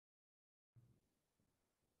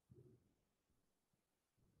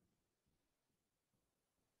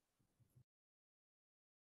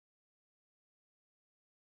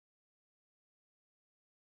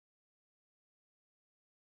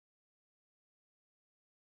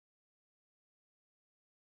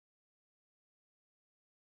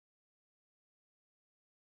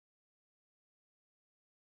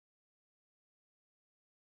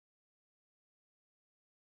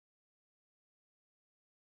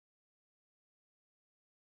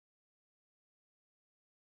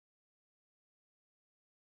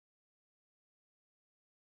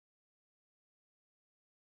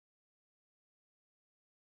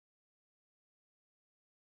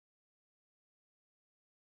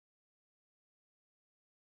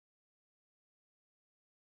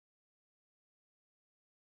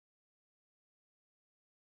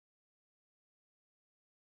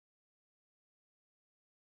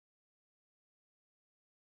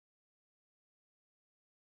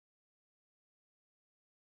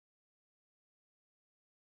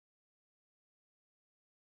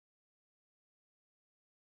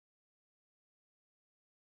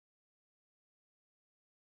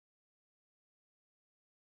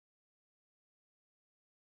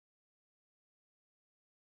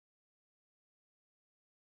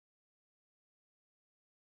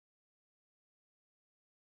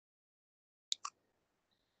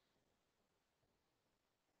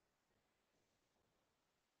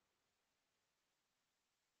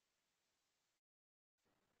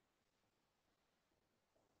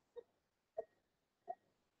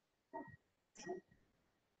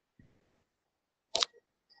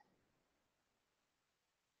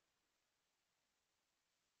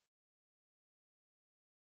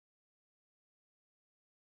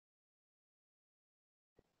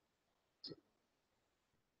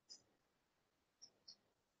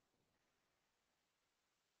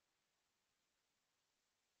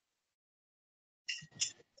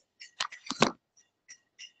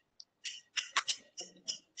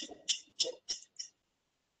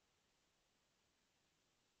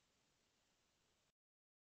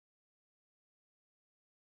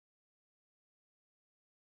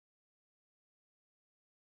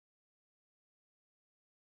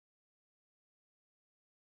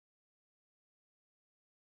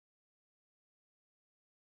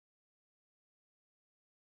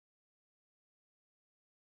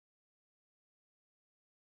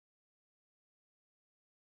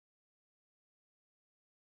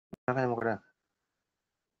Nakanya mo kena.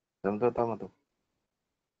 Jam tu tama tu.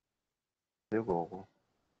 Dia ko.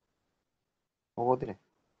 Ko din.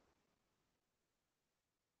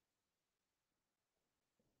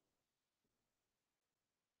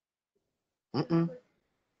 Mm.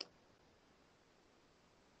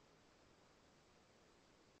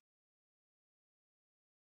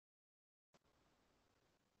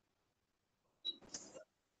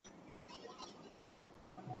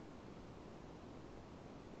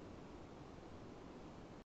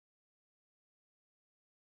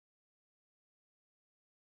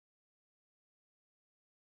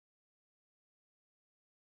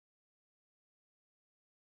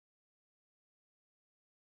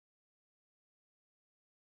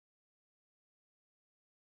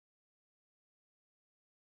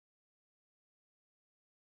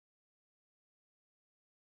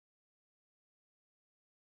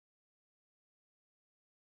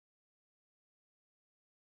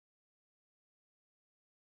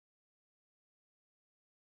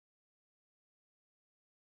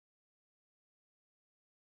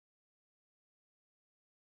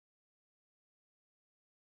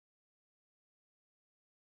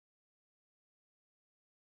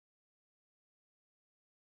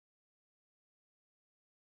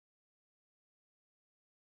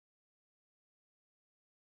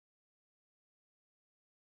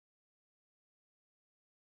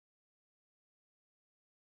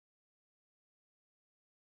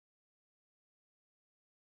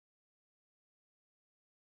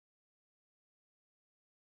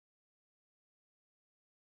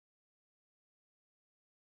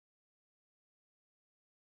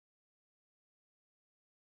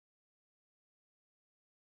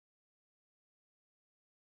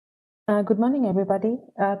 Good morning, everybody.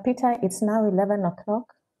 Peter, it's now 11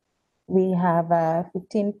 o'clock. We have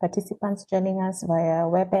 15 participants joining us via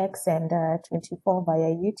WebEx and 24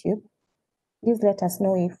 via YouTube. Please let us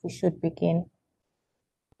know if we should begin.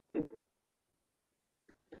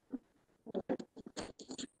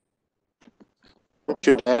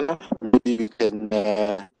 Okay, Diana, maybe you can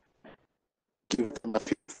give them a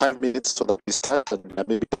few 5 minutes so that we start, and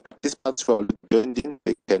maybe participants who are joined in,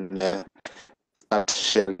 they can start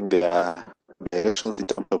sharing their directions in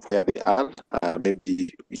terms of where they are, maybe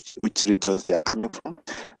which regions they are coming from,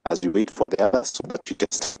 as we wait for the others, so that we can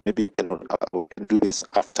maybe we can do this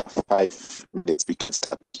after 5 minutes. We can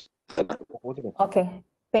start. Okay,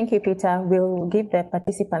 thank you, Peter. We'll give the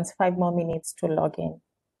participants 5 more minutes to log in.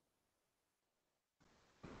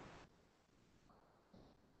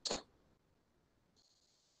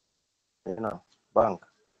 Bank.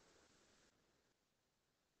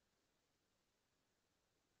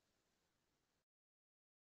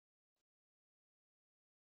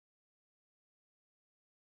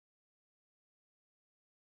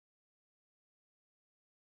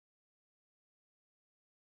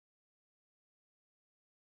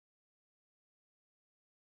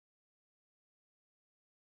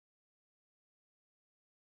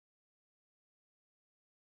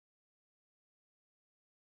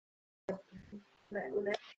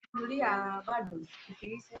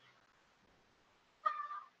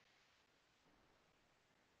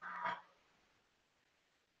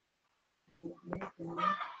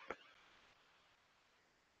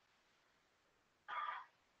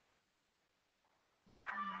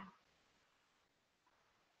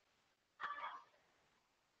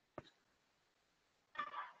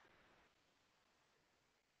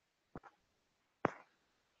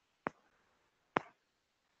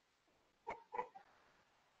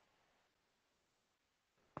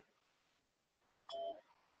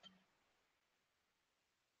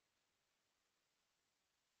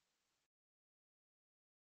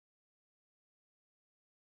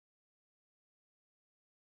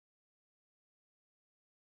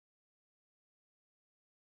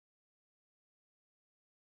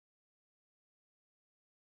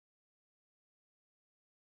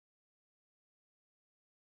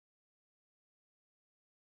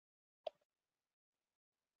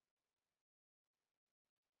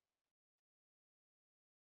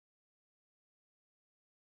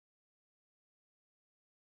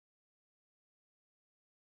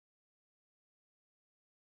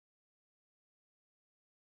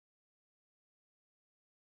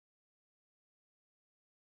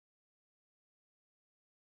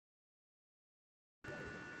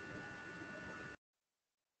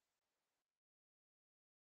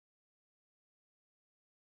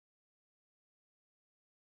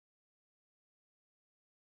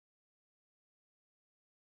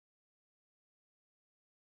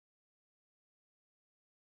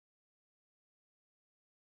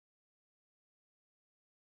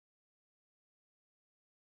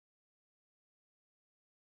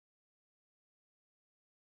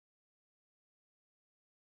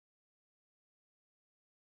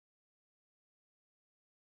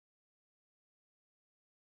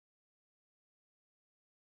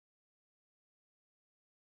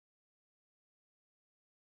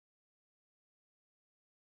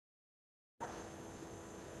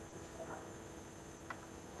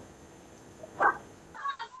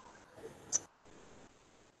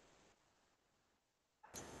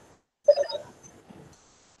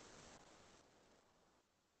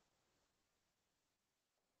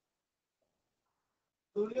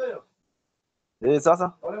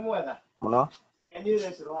 Sasa unaona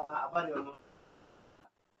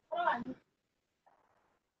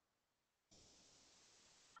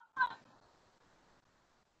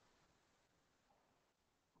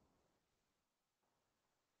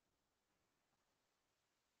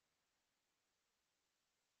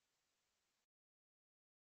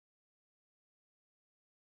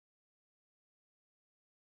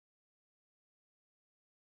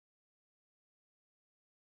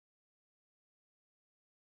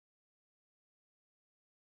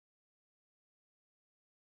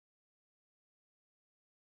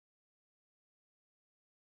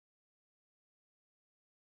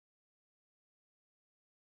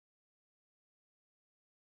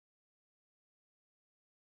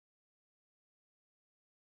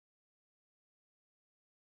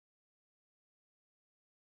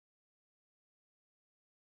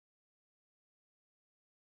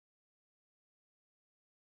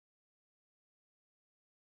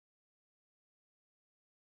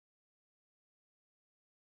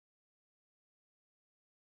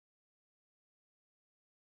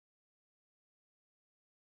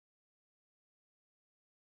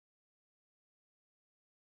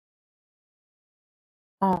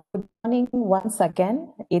Good morning once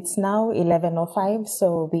again. It's now 11:05,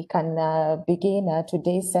 so we can begin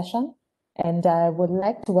today's session. And I would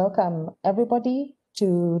like to welcome everybody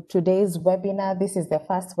to today's webinar. This is the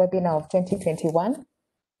first webinar of 2021.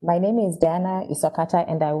 My name is Diana Isokata,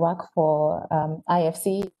 and I work for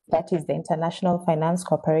IFC, that is the International Finance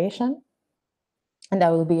Corporation. And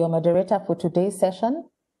I will be your moderator for today's session.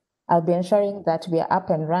 I'll be ensuring that we are up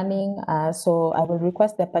and running. So I will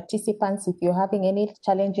request the participants, if you're having any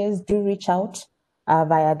challenges, do reach out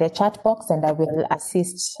via the chat box and I will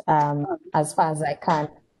assist as far as I can.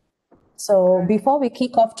 So before we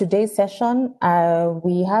kick off today's session,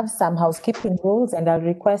 we have some housekeeping rules and I'll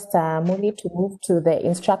request Muli to move to the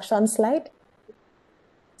instruction slide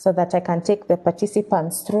so that I can take the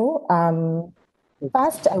participants through.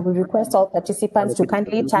 First, I will request all participants to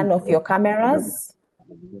kindly turn off your cameras.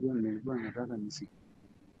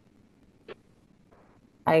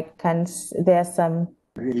 There are some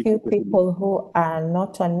few people who are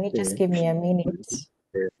not on me. Just give me a minute.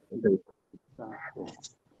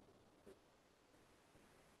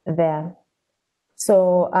 There.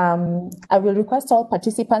 So I will request all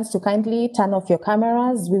participants to kindly turn off your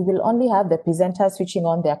cameras. We will only have the presenters switching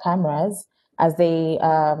on their cameras as they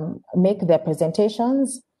make their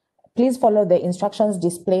presentations. Please follow the instructions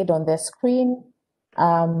displayed on the screen.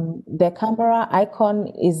 The camera icon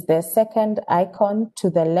is the second icon to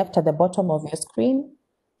the left at the bottom of your screen.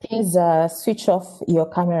 Please switch off your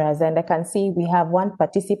cameras. And I can see we have one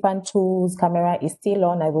participant whose camera is still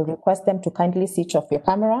on. I will request them to kindly switch off your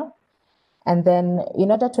camera. And then in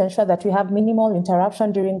order to ensure that we have minimal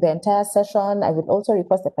interruption during the entire session, I would also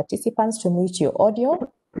request the participants to mute your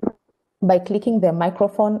audio by clicking the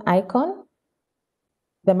microphone icon.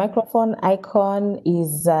 The microphone icon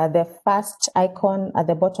is the first icon at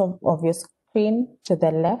the bottom of your screen to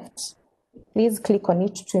the left. Please click on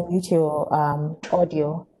it to mute your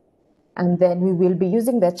audio. And then we will be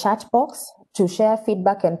using the chat box to share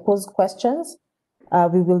feedback and pose questions.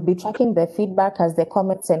 We will be tracking the feedback as the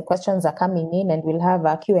comments and questions are coming in, and we'll have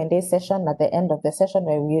a Q&A session at the end of the session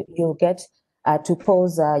where you'll get to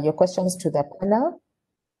pose your questions to the panel.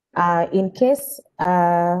 In case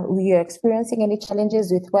we are experiencing any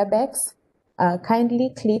challenges with WebEx,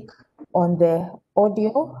 kindly click on the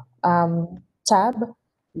audio tab,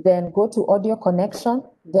 then go to audio connection,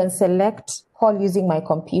 then select call using my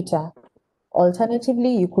computer.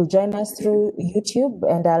 Alternatively, you could join us through YouTube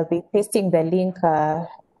and I'll be pasting the link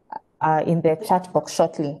in the chat box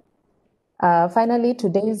shortly. Finally,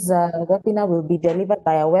 today's webinar will be delivered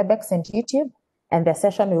by WebEx and YouTube, and the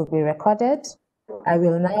session will be recorded. I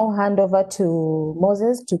will now hand over to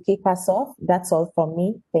Moses to kick us off. That's all from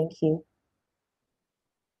me. Thank you.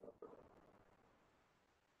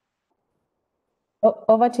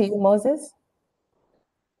 Over to you, Moses.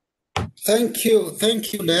 Thank you,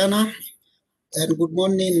 Diana, and good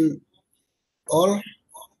morning, all.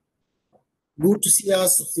 Good to see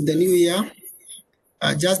us in the new year.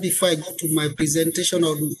 Just before I go to my presentation, I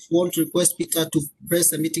would want to request Peter to press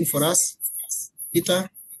the meeting for us. Peter.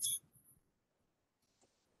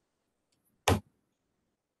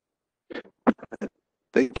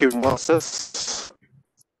 Thank you, Moses.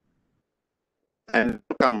 And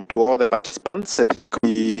welcome to all the participants.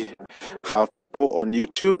 We have on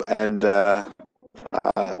YouTube and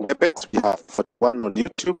WebEx. We have 41 on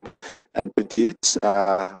YouTube and 28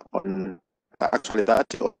 on actually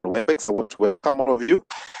that on WebEx. I want to welcome all of you.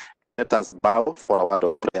 Let us bow for a word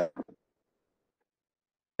of prayer.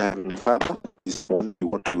 Father, this morning we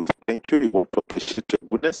want to thank you. We want to appreciate your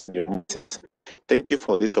goodness and your mercy. Thank you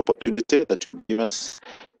for this opportunity that you give us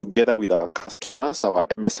together with our customers, our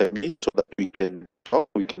MSME, so that we can talk,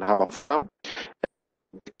 we can have fun,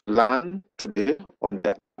 learn today on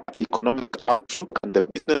the economic outlook and the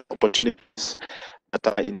business opportunities that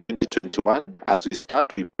are in 2021. As we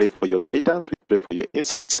start, we pray for your guidance, we pray for your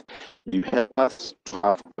insights. You help us to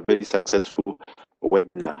have a very successful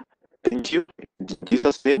webinar. Thank you. In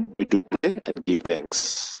Jesus' name, we do pray and give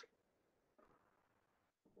thanks.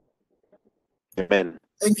 Amen.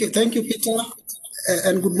 Thank you, Peter,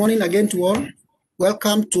 and good morning again to all.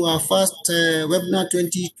 Welcome to our first webinar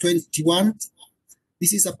 2021.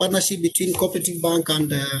 This is a partnership between Cooperative Bank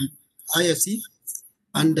and IFC.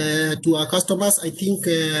 And to our customers, I think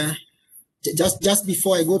just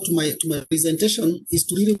before I go to my presentation, is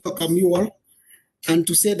to really welcome you all and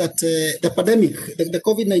to say that the pandemic, the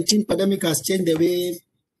COVID-19 pandemic, has changed the way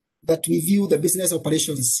that we view the business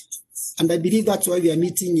operations. And I believe that's why we are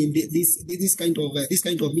meeting in this kind of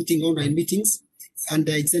meeting, online meetings, and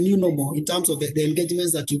it's a new normal in terms of the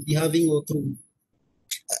engagements that we'll be having through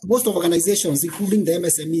most of organizations, including the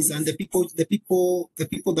MSMEs and the people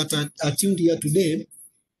that are tuned here today.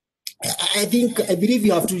 I believe we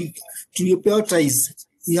have to prioritize.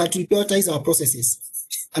 We have to prioritize our processes,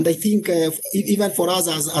 and I think even for us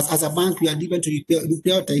as a bank, we are driven to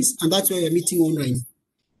prioritize, and that's why we are meeting online.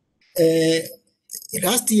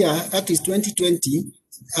 Last year, that is 2020,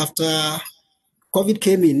 after COVID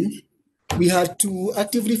came in, we had to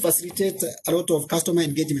actively facilitate a lot of customer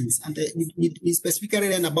engagements, and we specifically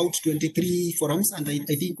ran about 23 forums, and I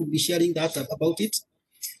think we'll be sharing that about it.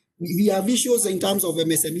 We have issues in terms of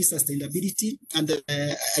MSME sustainability, and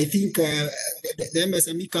I think the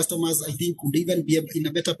MSME customers, I think, would even be in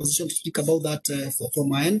a better position to speak about that from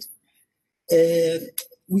my end.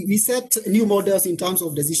 We set new models in terms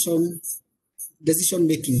of decision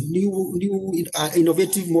making, new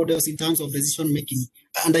innovative models in terms of decision making,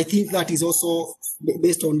 and I think that is also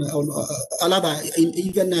based on other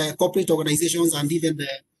even corporate organizations and even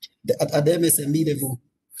at the MSME level.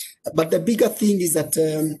 But the bigger thing is that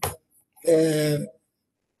the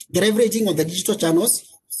leveraging of the digital channels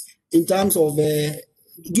in terms of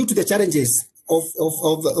due to the challenges of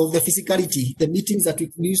the physicality, the meetings that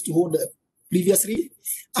we used to hold previously,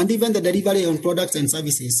 and even the delivery on products and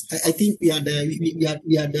services. I think we had a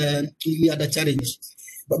challenge.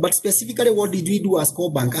 But specifically, what did we do as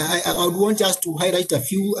core bank? I would want just to highlight a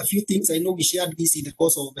few things. I know we shared this in the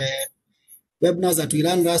course of webinars that we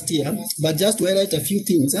ran last year, but just to highlight a few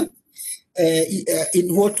things on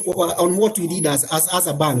what we did as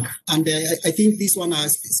a bank. And I think this one,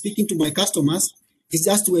 speaking to my customers, is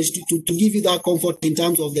just to give you that comfort in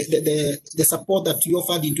terms of the support that we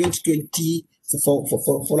offered in 2020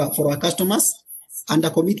 for our customers, and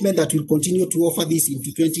a commitment that we'll continue to offer this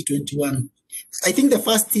into 2021. I think the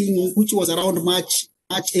first thing, which was around March,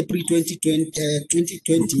 April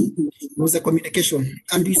 2020, was the communication.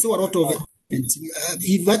 And we saw a lot of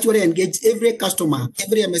we virtually engaged every customer,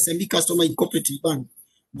 every MSME customer in Cooperative Bank,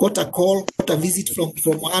 got a call, got a visit from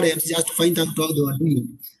our end just to find out how they were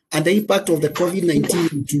doing, and the impact of the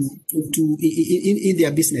COVID-19 in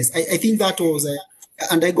their business. I think that was,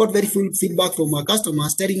 and I got very full feedback from our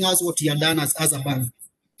customers telling us what we had done as a bank.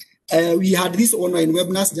 We had these online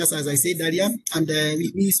webinars, just as I said earlier, and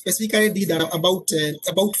we specifically did about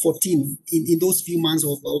 14 in those few months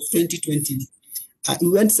of 2020. We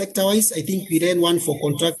went sector-wise. I think we ran one for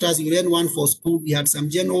contractors, we ran one for school, we had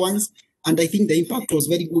some general ones, and I think the impact was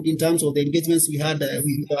very good in terms of the engagements we had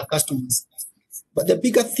with our customers. But the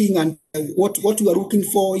bigger thing and what we were looking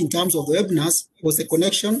for in terms of the webinars was the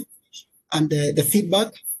connection and the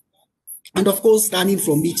feedback, and of course learning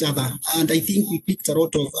from each other. And I think we picked a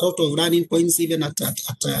lot of learning points even at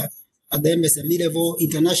the MSME level.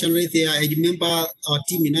 Internationally there, I remember our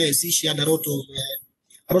team in IFC shared a lot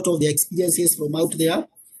of their experiences from out there,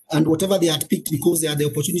 and whatever they had picked, because they had the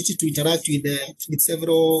opportunity to interact with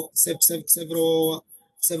several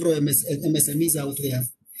MSMEs out there.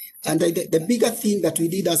 And the bigger thing that we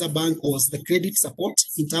did as a bank was the credit support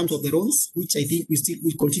in terms of the loans, which I think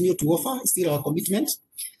we continue to offer, still our commitment.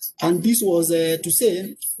 And this was to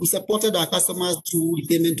say we supported our customers through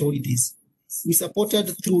repayment holidays. We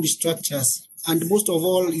supported through restructures, and most of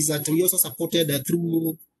all is that we also supported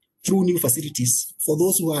through new facilities for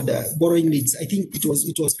those who had borrowing needs. I think it was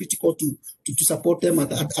critical to support them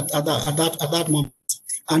at that moment.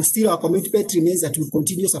 And still our commitment remains that we'll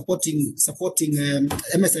continue supporting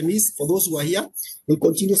MSMEs. For those who are here, we'll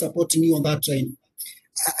continue supporting you on that train.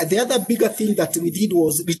 The other bigger thing that we did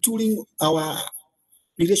was retooling our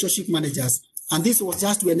relationship managers. And this was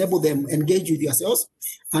just to enable them engage with yourselves.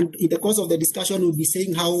 And in the course of the discussion, we'll be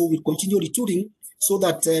saying how we continue retooling so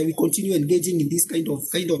that we continue engaging in this kind of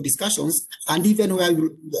discussions. And even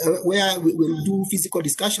where we will do physical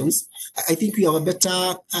discussions, I think we have a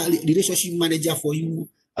better relationship manager for you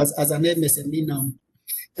as an MSME now.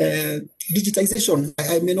 Digitization,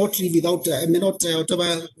 I may not leave without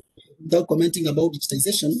commenting about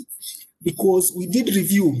digitization, because we did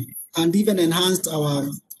review and even enhanced our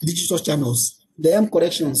digital channels, the M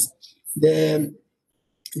corrections, the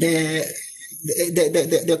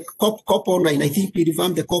COP online. I think we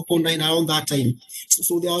revamped the COP online around that time.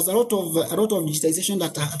 So there was a lot of digitization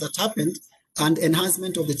that happened, and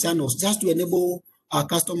enhancement of the channels just to enable our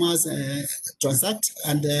customers transact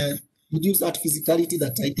and reduce that physicality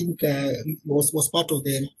that I think was part of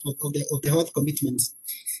the health commitments.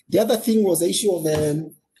 The other thing was the issue of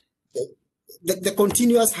the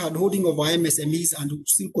continuous hand-holding of our MSMEs, and we'll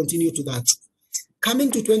still continue to that.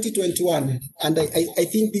 Coming to 2021, and I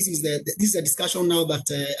think this is a discussion now that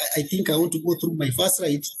I think I want to go through my first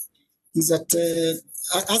slide, is that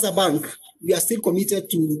as a bank, we are still committed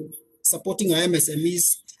to supporting our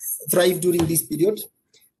MSMEs thrive during this period,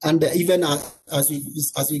 and even as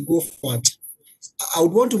we go forward. I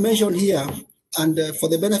would want to mention here, and for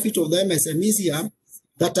the benefit of the MSMEs here,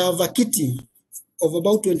 that I have a kitty of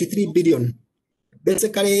about 23 billion,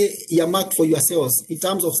 basically earmarked for yourselves in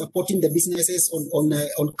terms of supporting the businesses on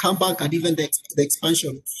CAMBank and even the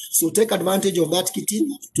expansion. So take advantage of that kitty,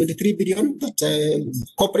 23 billion that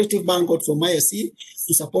Cooperative Bank got from ISC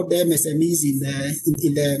to support the MSMEs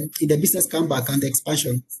in the business CAMBank and the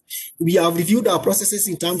expansion. We have reviewed our processes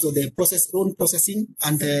in terms of the loan processing,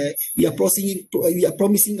 and we are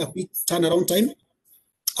promising a quick turnaround time,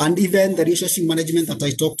 and even the relationship management that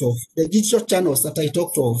I talked of, the digital channels that I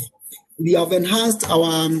talked of. We have enhanced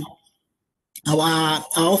our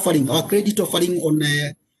offering, our credit offering on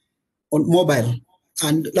mobile.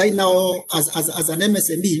 And right now, as an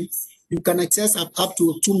MSME, you can access up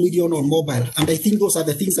to 2 million on mobile. And I think those are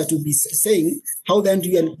the things that you'll be saying. How then do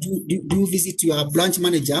you visit your branch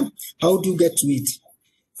manager? How do you get to it?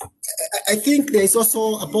 I think there is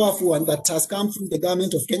also a powerful one that has come through the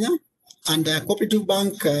government of Kenya and Cooperative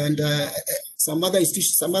Bank and some other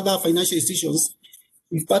financial institutions.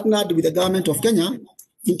 We've partnered with the government of Kenya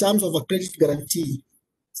in terms of a credit guarantee.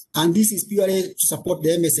 And this is purely to support the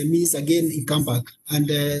MSMEs again in CAMBank.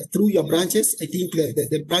 And through your branches, I think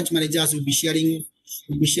the branch managers will be sharing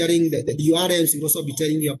the URLs, will also be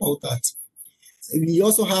telling you about that. We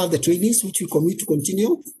also have the trainings, which we commit to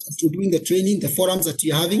continue to doing the training, the forums that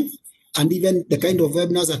we are having, and even the kind of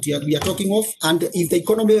webinars that we are talking of. And if the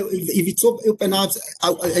economy, if it's open up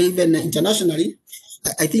even internationally,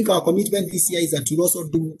 I think our commitment this year is that we'll also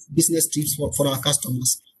do business trips for our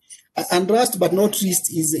customers. And last but not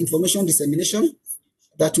least is information dissemination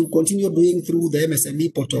that we'll continue doing through the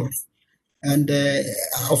MSME portal. And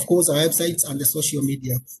of course, our websites and the social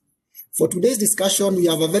media. For today's discussion, we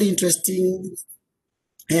have a very interesting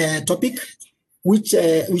topic, which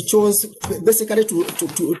we chose basically to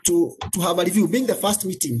have a review. Being the first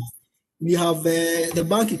meeting, we have the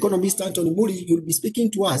bank economist, Anthony Muri, will be speaking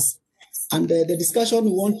to us. And the discussion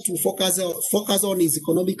we want to focus on is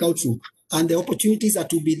economic outlook and the opportunities that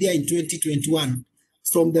will be there in 2021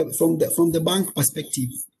 from the bank perspective.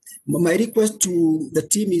 My request to the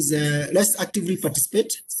team is let's actively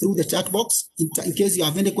participate through the chat box. In case you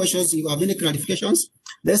have any questions, you have any clarifications,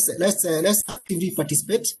 let's actively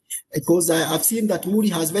participate, because I've seen that Muri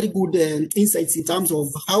has very good insights in terms of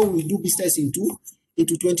how we do business into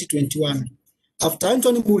 2021. After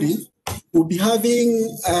Anthony Muri, we'll be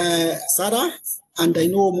having Sarah, and I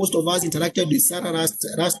know most of us interacted with Sarah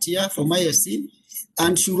last year from IFC,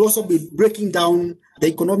 and she will also be breaking down the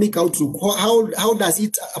economic outlook. How does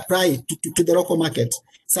it apply to the local market?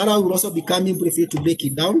 Sarah will also be coming briefly to break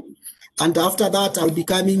it down. And after that, I'll be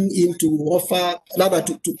coming in to offer, rather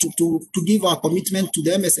to give our commitment to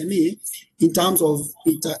the MSME in terms of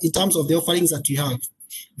the offerings that we have.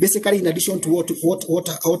 Basically, in addition to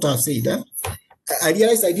what I've said. I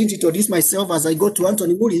realized I didn't introduce myself as I go to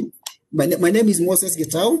Anthony Muri. My name is Moses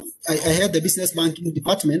Getau. I head the business banking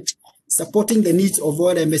department, supporting the needs of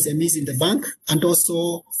all MSMEs in the bank and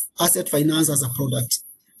also asset finance as a product.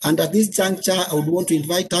 And at this juncture, I would want to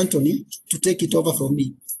invite Anthony to take it over from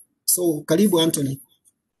me. So, karibu, Anthony.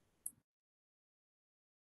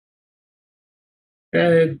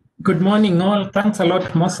 Good morning, all. Thanks a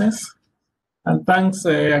lot, Moses. And thanks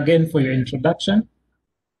again for your introduction.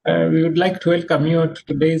 We would like to welcome you to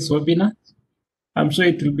today's webinar. I'm sure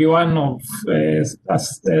it will be one of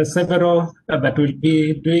several that we'll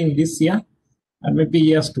be doing this year and maybe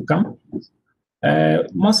years to come.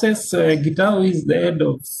 Moses Gitau is the head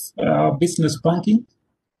of business banking,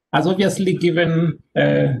 has obviously given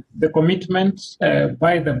the commitment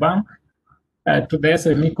by the bank to the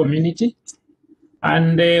SME community.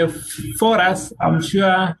 And for us, I'm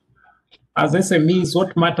sure as SMEs,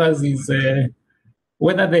 what matters is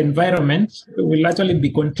whether the environment will actually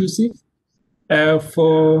be conducive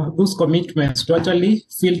for those commitments to actually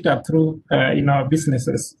filter through in our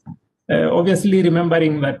businesses. Obviously,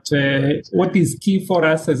 remembering that what is key for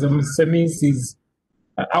us as SMEs is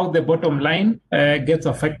how the bottom line gets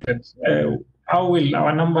affected. How will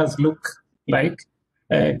our numbers look like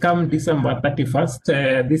come December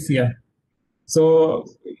 31st this year? So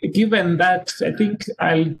given that, I think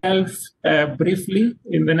I'll delve briefly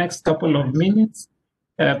in the next couple of minutes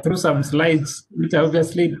through some slides, which are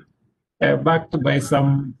obviously backed by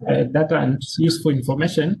some data and useful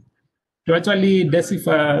information to actually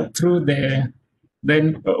decipher through the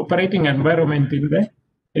operating environment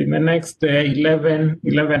in the next 11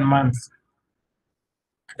 months.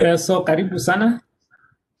 So karibu sana.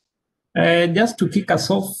 Just to kick us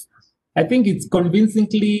off, I think it's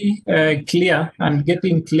convincingly clear and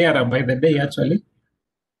getting clearer by the day, actually,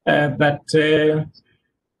 that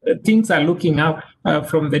things are looking up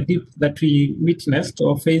from the dip that we witnessed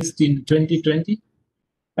or faced in 2020.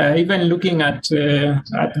 Even looking at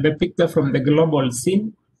the picture from the global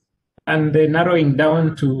scene and narrowing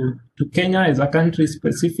down to Kenya as a country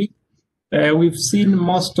specific, we've seen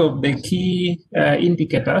most of the key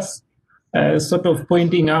indicators sort of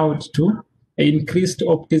pointing out to increased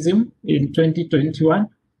optimism in 2021,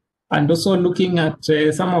 and also looking at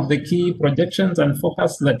some of the key projections and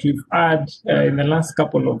forecasts that we've had in the last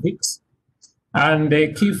couple of weeks. And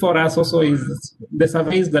the key for us also is the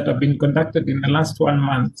surveys that have been conducted in the last 1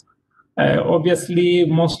 month. Obviously,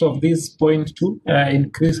 most of these point to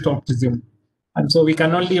increased optimism. And so we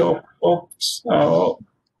can only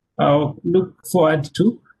look forward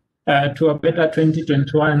to a better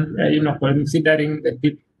 2021, considering the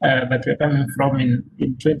dip that we're coming from in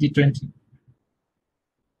 2020.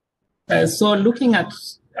 So looking at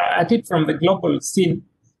it from the global scene,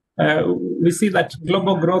 we see that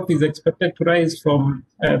global growth is expected to rise from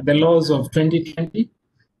the lows of 2020,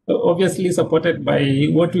 obviously supported by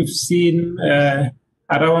what we've seen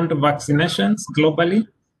around vaccinations globally.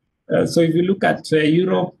 So if you look at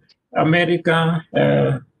Europe, America,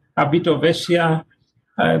 a bit of Asia,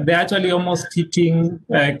 they're actually almost hitting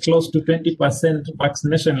close to 20%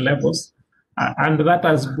 vaccination levels, and that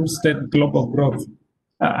has boosted global growth.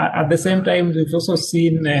 At the same time, we've also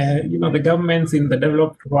seen, the governments in the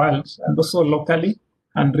developed world and also locally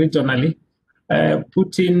and regionally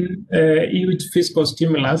put in huge fiscal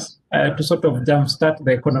stimulus to sort of jumpstart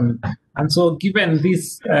the economy. And so given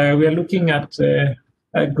this, we are looking at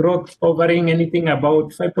growth hovering anything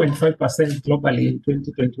about 5.5% globally in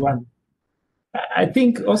 2021. I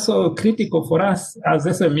think also critical for us as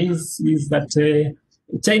SMEs is that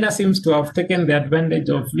China seems to have taken the advantage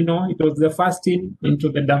of, it was the first into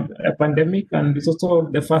the pandemic, and it's also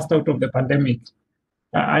the first out of the pandemic.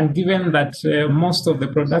 And given that most of the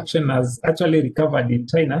production has actually recovered in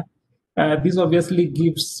China, this obviously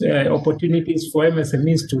gives opportunities for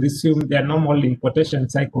MSMEs to resume their normal importation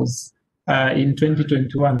cycles in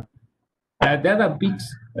 2021. The other bit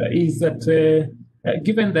is that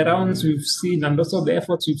given the rounds we've seen and also the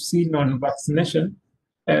efforts we've seen on vaccination,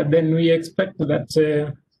 then we expect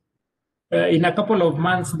that in a couple of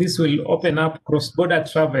months, this will open up cross-border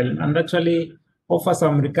travel and actually offer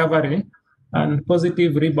some recovery and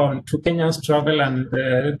positive rebound to Kenya's travel and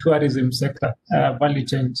tourism sector value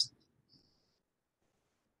chains.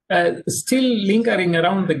 Still lingering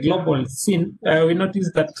around the global scene, we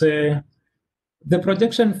notice that the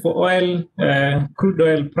projection for crude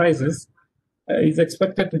oil prices is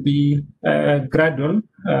expected to be gradual,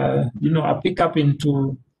 a pickup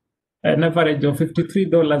into an average of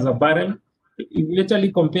 $53 a barrel. If you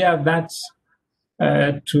actually compare that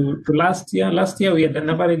to last year, we had an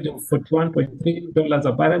average of $41.3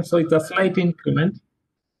 a barrel, so it's a slight increment.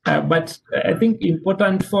 But I think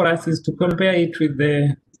important for us is to compare it with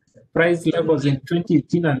the price levels in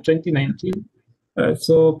 2018 and 2019.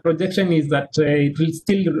 So projection is that it will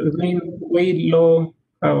still remain way low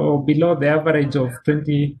or below the average of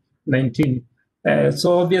 2019.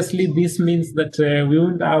 So obviously this means that we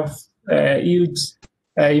won't have huge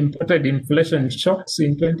imported inflation shocks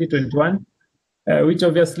in 2021, which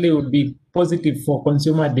obviously would be positive for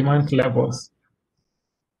consumer demand levels.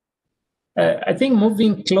 I think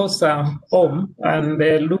moving closer home and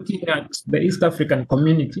looking at the East African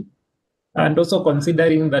community, and also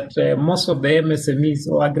considering that most of the MSMEs,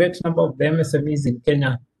 or a great number of the MSMEs in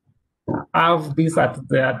Kenya, have this at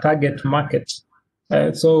their target market.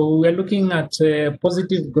 So we're looking at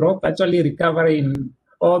positive growth, actually recovery in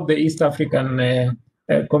all the East African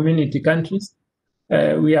community countries.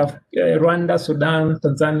 We have Rwanda, Sudan,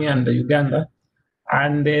 Tanzania, and Uganda.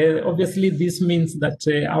 And obviously, this means that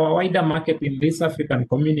our wider market in this African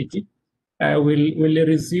community will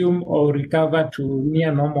resume or recover to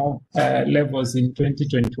near normal levels in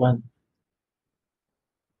 2021.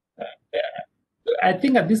 I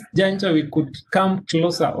think at this juncture, we could come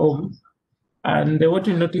closer home. And what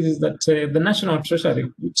we notice is that the National Treasury,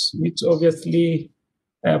 which obviously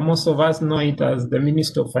most of us know it as the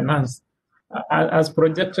Minister of Finance, has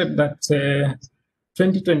projected that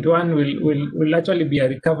 2021 will actually be a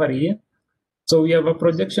recovery year. So we have a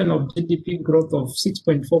projection of GDP growth of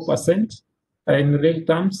 6.4% in real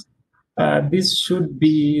terms. This should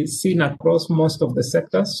be seen across most of the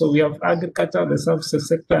sectors. So we have agriculture, the services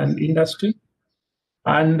sector, and industry.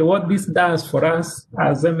 And what this does for us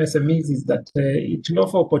as MSMEs is that it will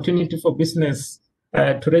offer opportunity for business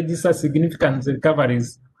to register significant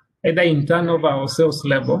recoveries, either in turnover or sales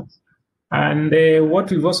level. And what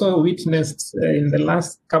we've also witnessed in the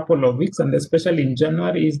last couple of weeks, and especially in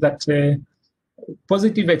January, is that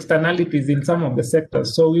positive externalities in some of the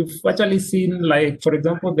sectors. So we've actually seen, like, for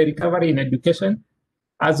example, the recovery in education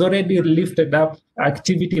has already lifted up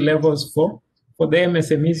activity levels for the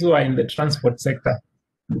MSMEs who are in the transport sector.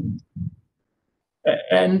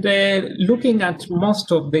 And looking at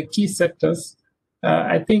most of the key sectors,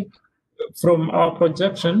 I think from our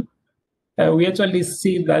projection, we actually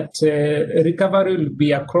see that recovery will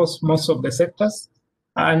be across most of the sectors.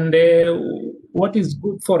 And what is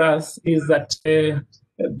good for us is that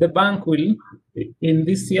the bank will, in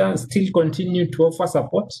this year, still continue to offer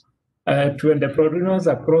support to entrepreneurs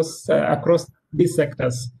across these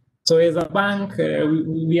sectors. So as a bank,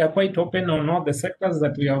 we are quite open on all the sectors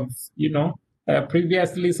that we have,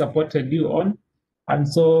 previously supported you on. And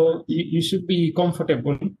so you should be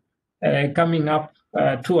comfortable coming up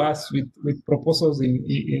to us with proposals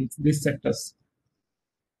in these sectors.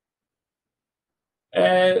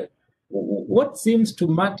 What seems to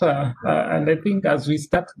matter, and I think as we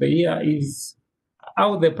start the year, is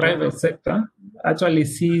how the private sector actually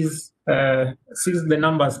sees the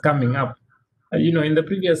numbers coming up. In the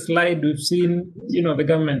previous slide, we've seen, the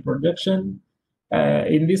government projection.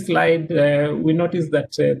 In this slide, we noticed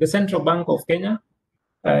that the Central Bank of Kenya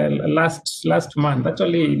last month,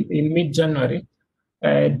 actually in mid-January,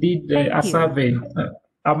 did a survey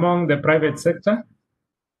among the private sector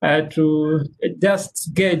to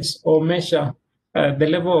just gauge or measure the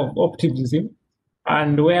level of optimism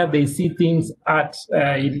and where they see things at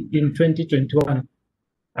in 2021.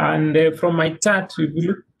 And from my chart, if you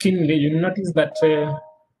look keenly, you notice that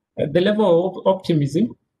the level of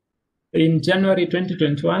optimism in January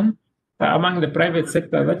 2021 among the private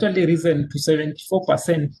sector has actually risen to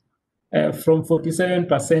 74% from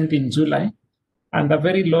 47% in July, and a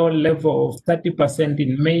very low level of 30%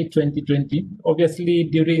 in May 2020, obviously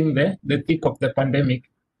during the thick of the pandemic.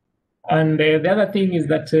 And the other thing is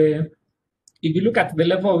that if you look at the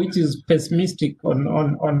level which is pessimistic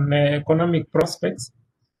on economic prospects,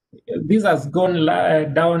 this has gone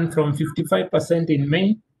down from 55% in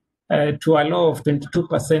May to a low of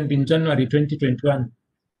 22% in January 2021.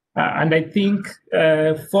 And I think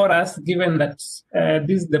for us, given that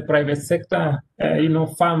this is the private sector,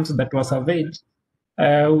 firms that were surveyed,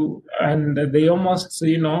 and they almost,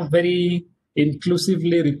 very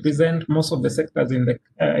inclusively represent most of the sectors in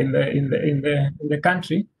the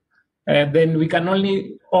country, then we can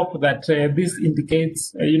only hope that this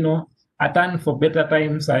indicates, a turn for better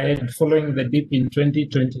times ahead following the dip in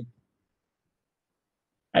 2020.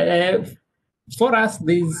 For us,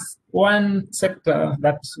 there's one sector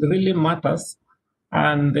that really matters,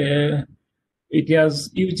 and it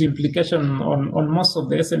has huge implication on most of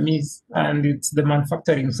the SMEs, and it's the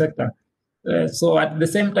manufacturing sector. So at the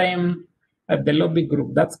same time, the lobby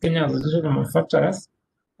group, that's Kenya Association of Manufacturers,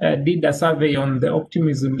 did a survey on the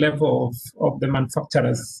optimism level of the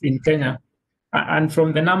manufacturers in Kenya. And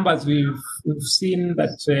from the numbers, we've seen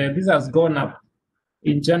that this has gone up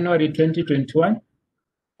in January 2021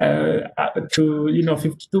 to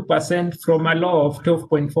 52% from a low of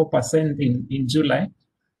 12.4% in July.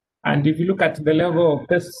 And if you look at the level of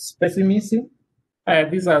pessimism,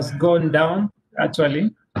 this has gone down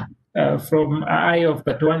actually from a high of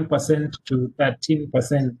 31% to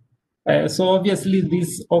 13%. So obviously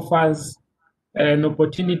this offers an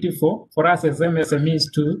opportunity for us as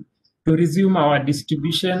MSMEs to resume our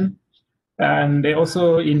distribution and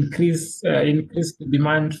also increase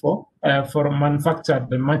demand for manufactured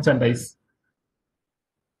merchandise.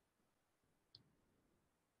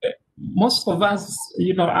 most of us,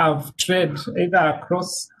 have trade either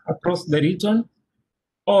across the region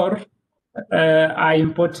or are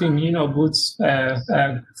importing, goods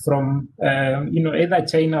from, either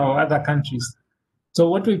China or other countries. So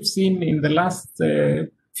what we've seen in the last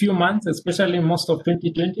few months, especially most of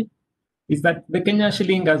 2020, is that the Kenya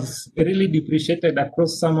shilling has really depreciated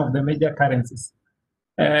across some of the major currencies.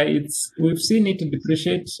 We've seen it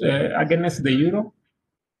depreciate against the euro,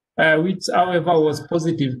 which, however, was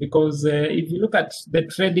positive because if you look at the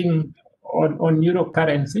trading on euro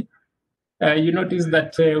currency, you notice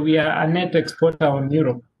that we are a net exporter on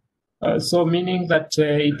euro. So meaning that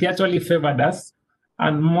it actually favored us,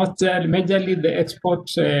 and majorly the export,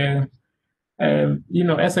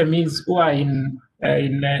 SMEs who are in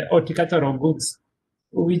horticultural goods,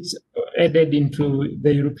 which added into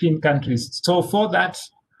the European countries. So for that,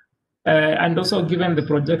 and also given the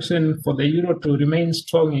projection for the euro to remain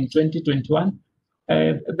strong in 2021,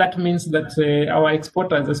 that means that our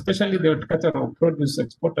exporters, especially the horticultural produce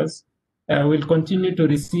exporters, will continue to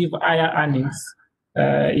receive higher earnings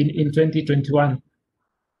in 2021.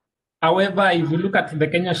 However, if you look at the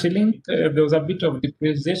Kenya shilling, there was a bit of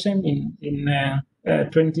depreciation in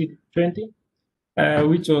 2020,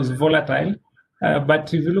 which was volatile.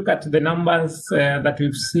 But if you look at the numbers that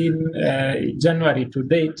we've seen January to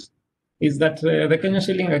date, is that the Kenya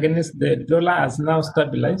shilling against the dollar has now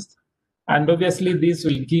stabilized. And obviously, this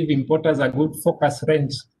will give importers a good focus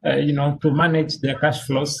range, to manage their cash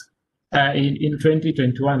flows in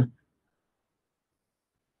 2021.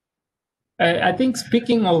 I think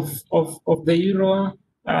speaking of the euro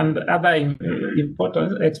and other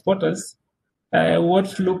exporters,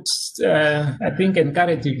 what looks, I think,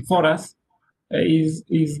 encouraging for us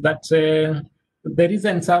is that the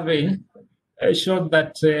recent survey showed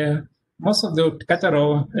that most of the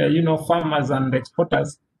horticultural, farmers and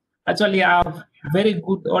exporters actually have very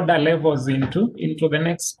good order levels into the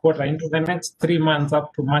next quarter, into the next 3 months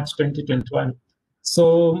up to March 2021.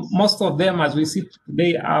 So most of them, as we see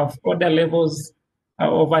today, have order levels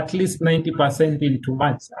of at least 90% into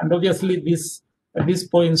March. And obviously this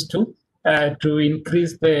points to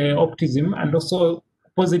increase the optimism and also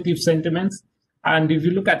positive sentiments. And if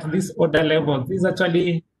you look at this order level, this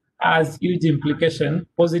actually has huge implication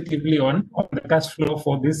positively on the cash flow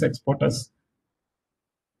for these exporters.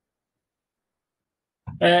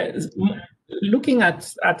 Looking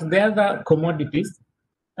at the other commodities,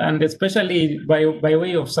 and especially by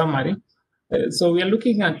way of summary, so we are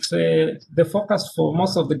looking at the focus for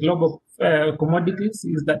most of the global commodities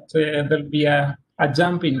is that there'll be a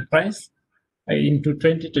jump in price into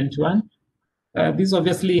 2021. This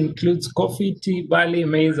obviously includes coffee, tea, barley,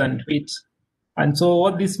 maize, and wheat. And so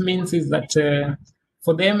what this means is that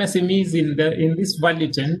for the MSMEs in this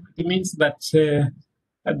value chain, it means that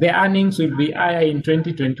the earnings will be higher in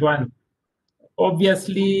 2021.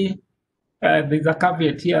 Obviously, there's a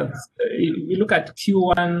caveat here. If you look at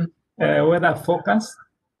Q1 weather forecast,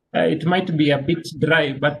 it might be a bit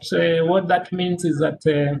dry, but what that means is that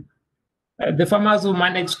the farmers who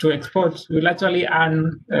manage to export will actually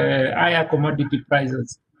earn higher commodity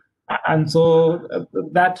prices. And so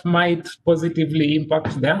that might positively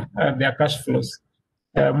impact their cash flows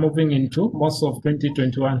moving into most of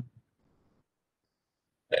 2021.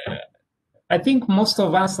 I think most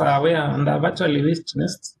of us are aware and have actually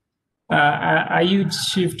witnessed a huge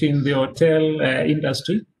shift in the hotel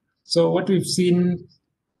industry. So what we've seen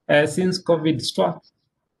since COVID struck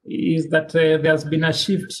is that there's been a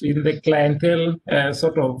shift in the clientele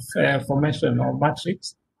sort of formation or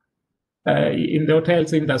matrix in the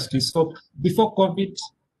hotels industry. So before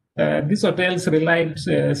COVID, these hotels relied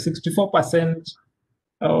 64%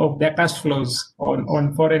 of their cash flows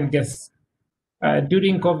on foreign guests.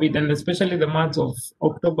 During COVID, and especially the months of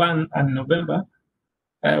October and November,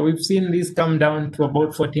 we've seen this come down to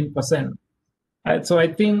about 14%. So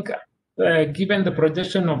I think given the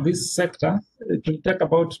projection of this sector, it will take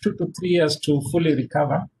about 2 to 3 years to fully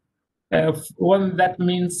recover. What that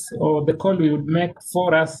means, or the call we would make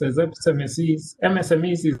for us as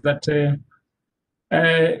MSMEs is that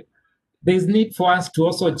there's need for us to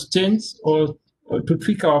also change or to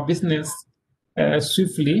tweak our business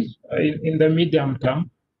swiftly in the medium term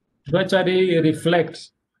to actually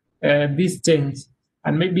reflect this change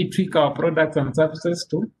and maybe tweak our products and services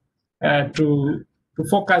to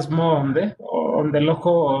focus more on the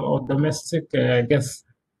local or domestic guests.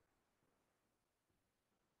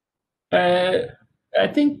 I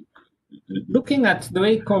think looking at the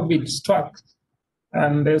way COVID struck,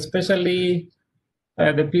 and especially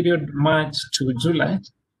the period March to July,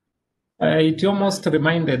 it almost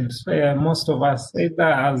reminded most of us, either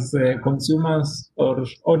as consumers or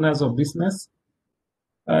owners of business,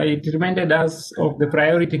 it reminded us of the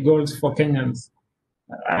priority goals for Kenyans.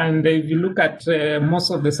 And if you look at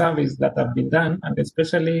most of the surveys that have been done, and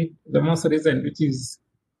especially the most recent, which is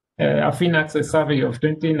a FinAccess survey of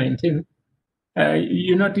 2019,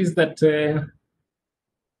 you notice that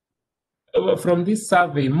from this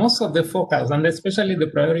survey, most of the focus, and especially the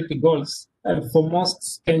priority goals for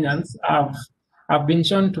most Kenyans, have been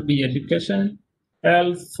shown to be education,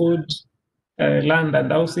 health, food, land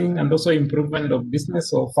and housing, and also improvement of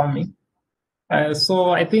business or farming.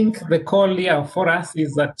 So I think the call here for us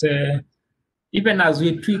is that even as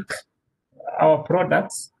we tweak our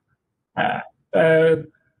products, the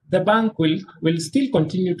bank will still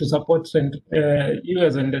continue to support you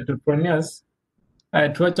as entrepreneurs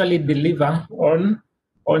to actually deliver on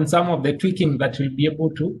some of the tweaking that you'll be able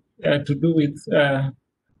to do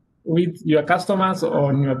with your customers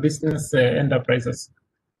or on your business enterprises.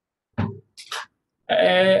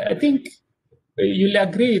 I think you'll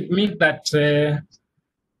agree with me that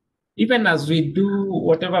even as we do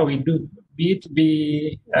whatever we do, be it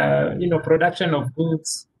production of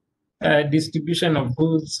goods, distribution of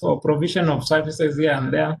goods, or provision of services here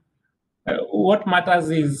and there, what matters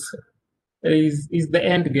is the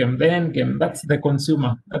end game. The end game, that's the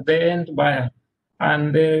consumer, the end buyer.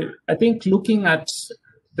 And I think looking at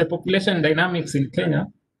the population dynamics in Kenya,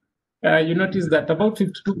 you notice that about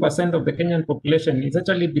 52% of the Kenyan population is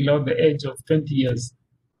actually below the age of 20 years.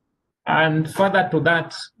 And further to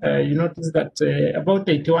that, you notice that about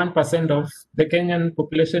 81% of the Kenyan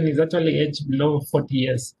population is actually aged below 40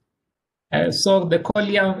 years. So the call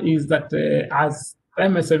here is that as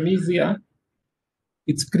MSMEs here,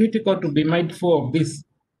 it's critical to be mindful of this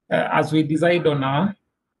as we decide on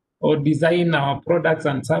design our products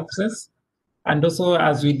and services, and also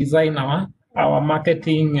as we design our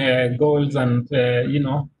marketing goals and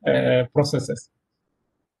processes.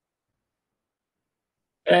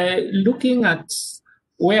 Looking at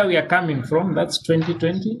where we are coming from, that's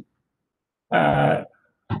 2020.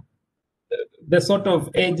 The sort of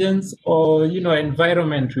agents or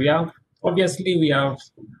environment we have. Obviously,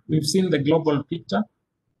 we've seen the global picture,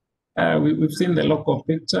 we've seen the local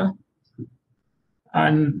picture,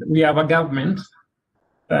 and we have a government.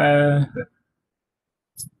 There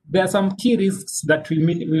are some key risks that we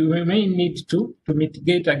may need to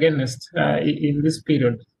mitigate against in this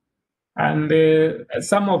period. And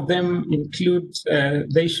some of them include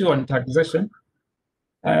the issue on taxation.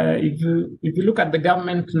 If you look at the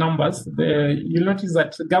government numbers, you'll notice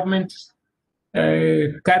that the government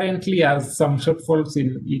currently has some shortfalls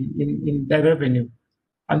in their revenue.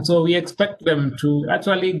 And so we expect them to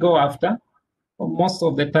actually go after most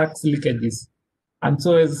of the tax leakages. And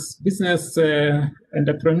so as business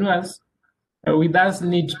entrepreneurs, we thus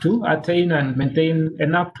need to attain and maintain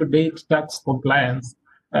an up-to-date tax compliance.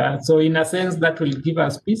 So in a sense, that will give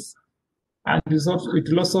us peace, and it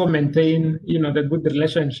will also maintain, the good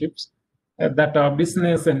relationships that our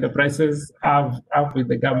business enterprises have with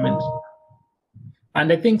the government.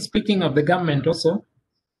 And I think, speaking of the government also,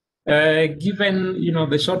 given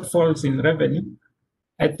the shortfalls in revenue,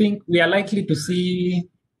 I think we are likely to see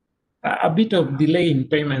a bit of delay in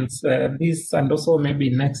payments this and also maybe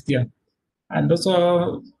next year. And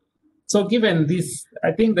also, so given this,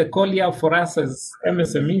 I think the call here for us as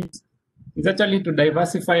MSMEs is actually to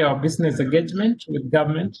diversify our business engagement with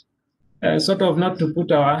government, sort of not to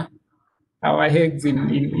put our eggs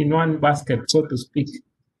in one basket, so to speak.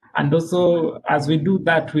 And also, as we do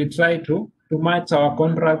that, we try to match our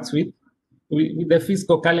contracts with the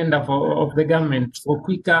fiscal calendar of the government for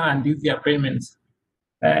quicker and easier payments.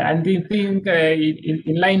 And I think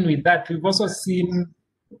in line with that, we've also seen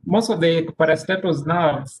most of the parastatals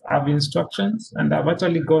now have instructions and have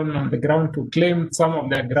actually gone on the ground to claim some of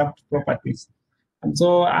their grabbed properties. And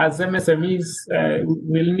so as MSMEs,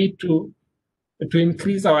 we'll need to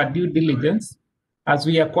increase our due diligence as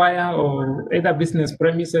we acquire or either business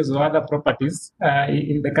premises or other properties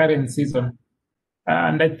in the current season.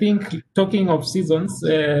 And I think, talking of seasons,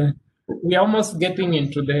 we are almost getting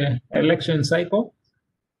into the election cycle.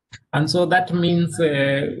 And so that means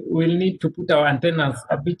we'll need to put our antennas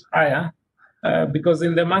a bit higher because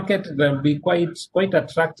in the market, there'll be quite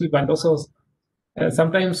attractive and also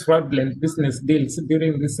sometimes fraudulent business deals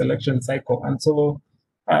during this election cycle. And so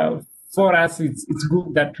for us, it's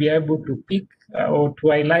good that we are able to pick or to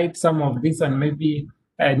highlight some of this and maybe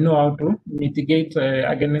know how to mitigate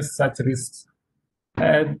against such risks.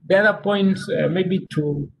 The other point maybe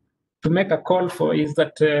to make a call for is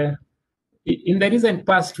that in the recent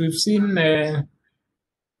past, we've seen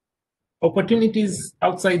opportunities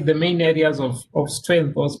outside the main areas of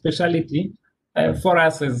strength or specialty for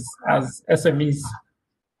us as SMEs.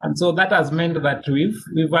 And so that has meant that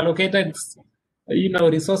we've allocated,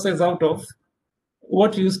 resources out of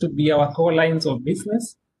what used to be our core lines of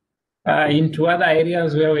business into other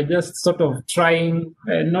areas where we're just sort of trying,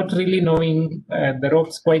 not really knowing the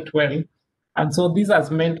ropes quite well. And so this has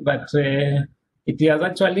meant that it has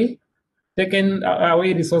actually taken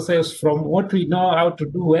away resources from what we know how to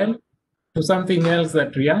do well to something else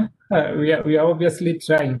that we are obviously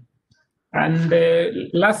trying. And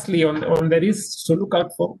lastly, on the risks to look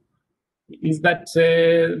out for is that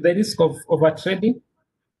the risk of overtrading.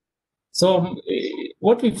 So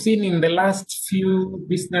what we've seen in the last few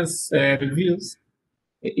business reviews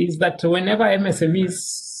is that whenever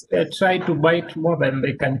MSMEs try to bite more than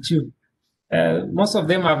they can chew, most of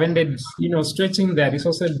them have ended, stretching their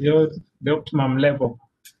resources beyond the optimum level.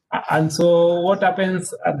 And so what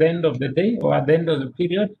happens at the end of the day or at the end of the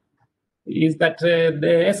period is that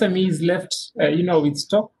the SME is left, with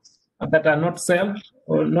stock that are not sold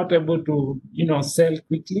or not able to, sell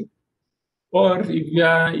quickly. Or if you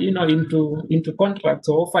are, into contracts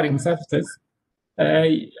or offering services,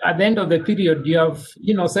 at the end of the period, you have,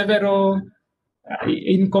 several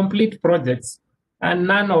incomplete projects, and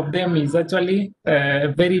none of them is actually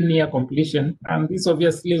very near completion. And this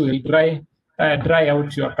obviously will dry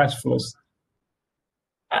out your cash flows.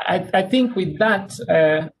 I think with that,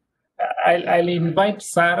 I'll invite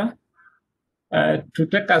Sarah to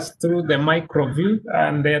take us through the micro view,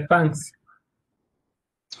 and thanks.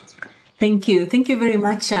 Thank you. Thank you very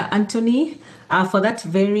much, Anthony, for that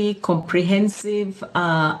very comprehensive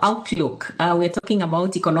outlook. We're talking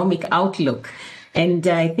about economic outlook. And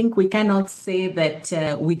I think we cannot say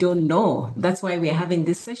that we don't know. That's why we're having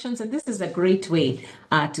these sessions. And this is a great way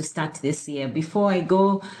to start this year. Before I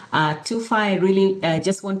go too far, I really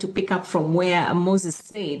just want to pick up from where Moses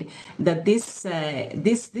said that this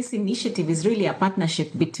initiative is really a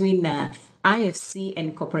partnership between IFC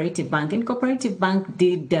and Cooperative Bank. And Cooperative Bank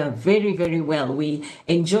did very, very well. We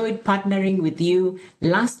enjoyed partnering with you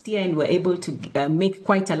last year and were able to make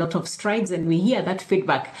quite a lot of strides. And we hear that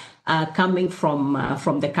feedback coming from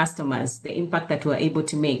the customers, the impact that we're able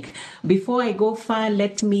to make. Before I go far,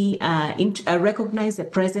 let me recognize the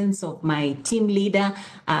presence of my team leader,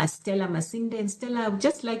 Stella Masinde. And Stella, I would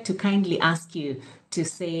just like to kindly ask you to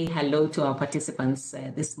say hello to our participants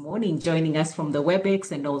this morning, joining us from the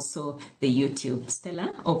WebEx and also the YouTube.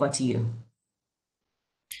 Stella, over to you.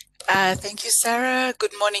 Thank you, Sarah.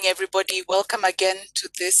 Good morning, everybody. Welcome again to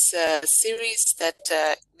this series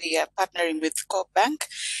that we are partnering with Coop Bank.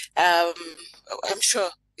 I'm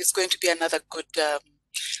sure it's going to be another good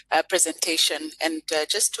presentation. And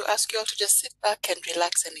just to ask you all to just sit back and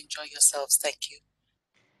relax and enjoy yourselves. Thank you.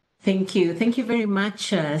 Thank you. Thank you very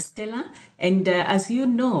much, Stella. And as you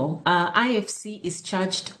know, IFC is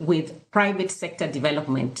charged with private sector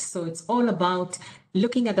development. So it's all about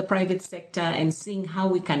looking at the private sector and seeing how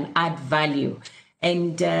we can add value.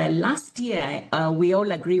 And last year, we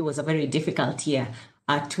all agree was a very difficult year.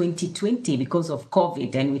 2020 because of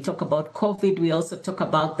COVID. And we talk about COVID, we also talk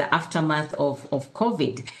about the aftermath of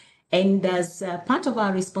COVID. And as part of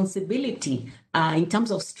our responsibility in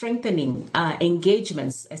terms of strengthening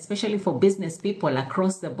engagements, especially for business people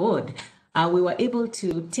across the board, we were able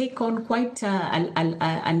to take on quite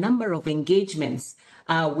a number of engagements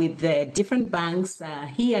with different banks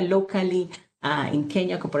here locally, in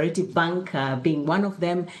Kenya, Cooperative Bank being one of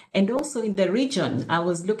them, and also in the region. I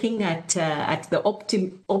was looking at the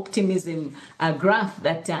optimism graph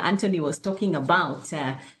that Anthony was talking about.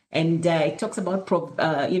 And it talks about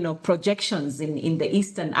projections in the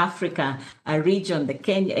Eastern Africa region, the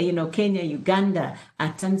Kenya, Uganda,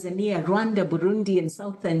 Tanzania, Rwanda, Burundi, and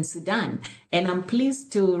Southern Sudan. And I'm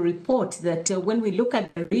pleased to report that when we look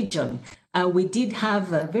at the region, we did have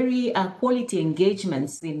very quality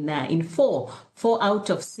engagements in four out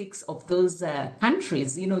of 6 of those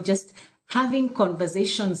countries. Just having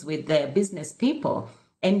conversations with the business people,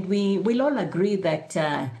 and we will all agree that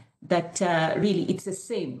really it's the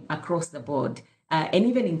same across the board and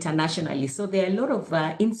even internationally. So there are a lot of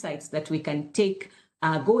insights that we can take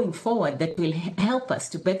going forward that will help us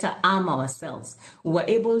to better arm ourselves. We were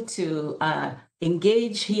able to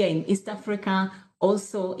engage here in East Africa,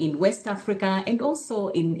 also in West Africa, and also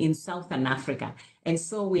in Southern Africa. And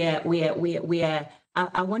so we are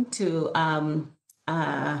I want to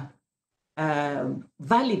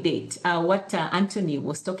validate what Anthony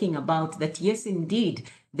was talking about, that yes, indeed,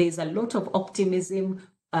 there's a lot of optimism,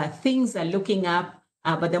 things are looking up,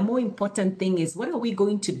 but the more important thing is, what are we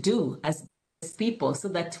going to do as people so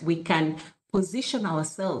that we can position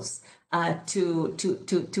ourselves to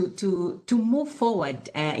move forward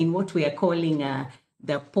in what we are calling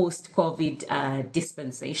the post-COVID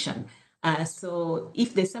dispensation. So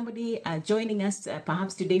if there's somebody joining us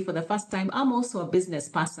perhaps today for the first time, I'm also a business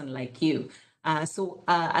person like you. So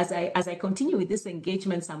as I continue with these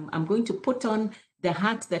engagements, I'm going to put on the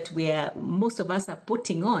hat that most of us are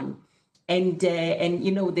putting on. And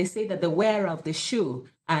you know, they say that the wearer of the shoe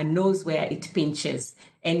knows where it pinches.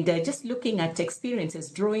 And just looking at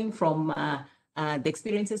experiences, drawing from the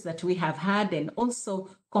experiences that we have had, and also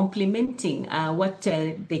complementing what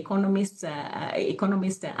the economist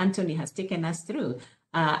Anthony has taken us through,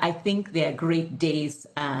 I think there are great days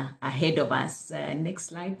ahead of us. Next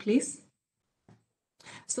slide, please.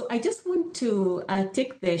 So I just want to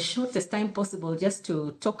take the shortest time possible just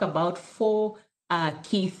to talk about 4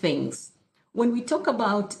 key things. When we talk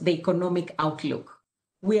about the economic outlook,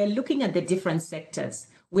 we are looking at the different sectors.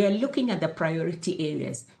 We are looking at the priority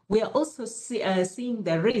areas. We are also seeing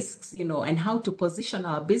the risks, you know, and how to position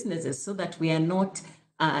our businesses so that we are not,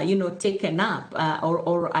 you know, taken up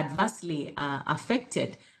or adversely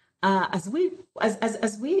affected. As we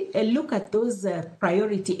look at those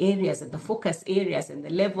priority areas and the focus areas and the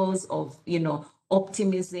levels of, you know,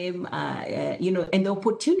 optimism, you know, and the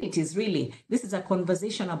opportunities, really, this is a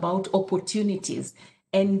conversation about opportunities.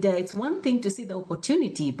 And it's one thing to see the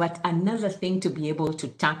opportunity, but another thing to be able to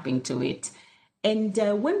tap into it. And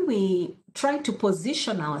when we try to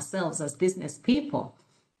position ourselves as business people,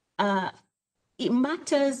 it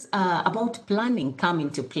matters about planning come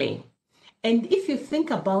into play. And if you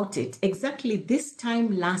think about it, exactly this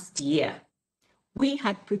time last year, we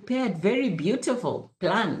had prepared very beautiful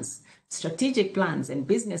plans, strategic plans and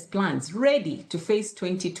business plans ready to face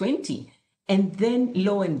 2020. And then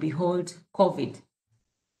lo and behold, COVID,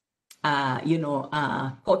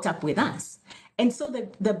 caught up with us. And so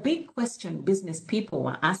the big question business people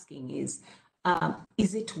were asking is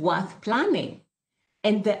it worth planning?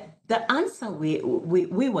 And the answer we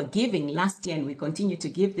were giving last year and we continue to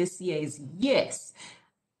give this year is yes.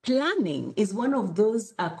 Planning is one of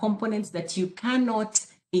those components that you cannot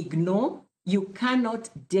ignore, you cannot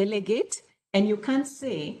delegate, and you can't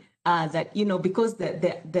say that, you know, because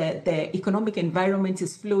the economic environment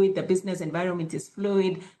is fluid, the business environment is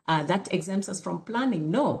fluid, that exempts us from planning.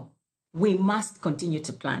 No, we must continue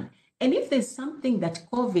to plan. And if there's something that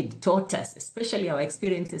COVID taught us, especially our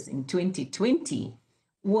experiences in 2020,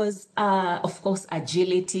 was, of course,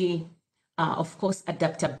 agility, of course,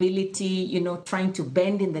 adaptability, you know, trying to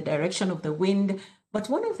bend in the direction of the wind. But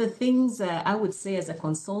one of the things I would say as a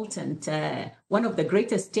consultant, one of the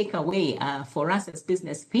greatest takeaway for us as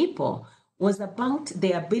business people was about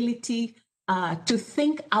the ability to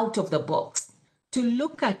think out of the box, to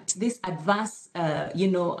look at these adverse,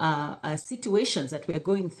 situations that we're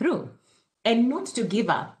going through, and not to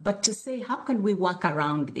give up, but to say, how can we work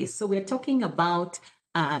around this? So we're talking about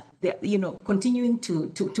continuing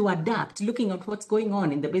to adapt, looking at what's going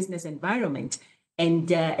on in the business environment,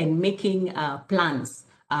 and making plans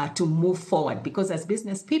to move forward. Because as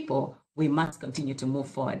business people, we must continue to move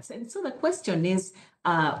forward. And so the question is,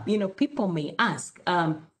 people may ask,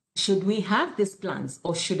 should we have these plans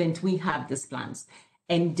or shouldn't we have these plans?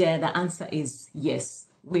 And the answer is yes,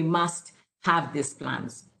 we must have these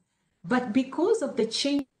plans. But because of the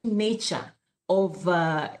changing nature of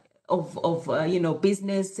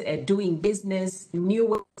business, doing business, new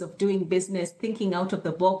ways of doing business, thinking out of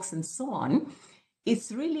the box, and so on,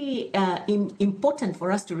 it's really important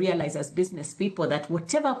for us to realize as business people that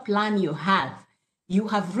whatever plan you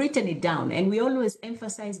have written it down. And we always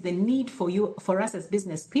emphasize the need for us as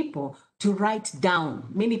business people to write down.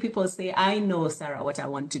 Many people say, I know, Sarah, what I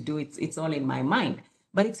want to do. It's all in my mind.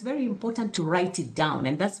 But it's very important to write it down.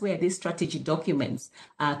 And that's where these strategy documents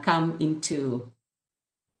come into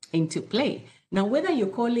play. Now, whether you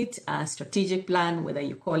call it a strategic plan, whether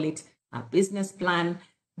you call it a business plan,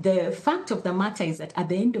 the fact of the matter is that at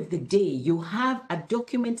the end of the day, you have a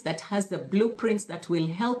document that has the blueprints that will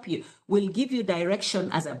help you, will give you direction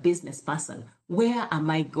as a business person. Where am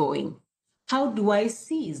I going? How do I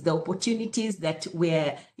seize the opportunities that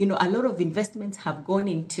a lot of investments have gone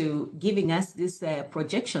into giving us these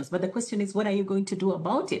projections? But the question is, what are you going to do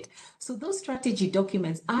about it? So those strategy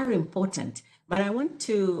documents are important, but I want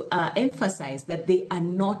to emphasize that they are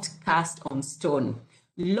not cast on stone.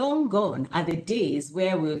 Long gone are the days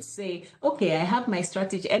where we'll say, okay, I have my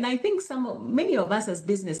strategy. And I think many of us as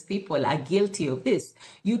business people are guilty of this.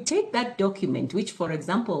 You take that document, which, for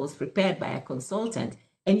example, was prepared by a consultant,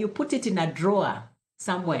 and you put it in a drawer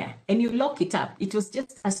somewhere and you lock it up. It was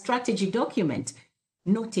just a strategy document.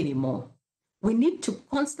 Not anymore. We need to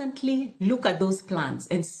constantly look at those plans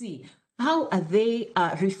and see how are they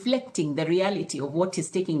reflecting the reality of what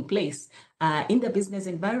is taking place in the business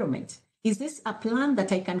environment. Is this a plan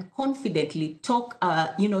that I can confidently talk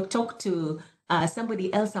to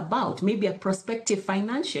somebody else about, maybe a prospective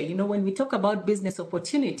financier? When we talk about business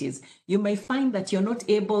opportunities, you may find that you're not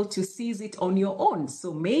able to seize it on your own.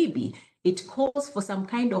 So maybe it calls for some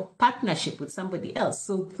kind of partnership with somebody else.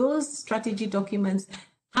 So those strategy documents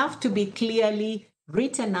have to be clearly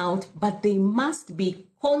written out, but they must be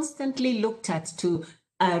constantly looked at to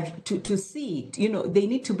see it. They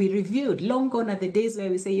need to be reviewed. Long gone are the days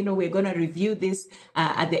where we say, we're going to review this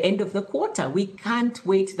at the end of the quarter. We can't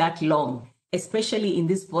wait that long, especially in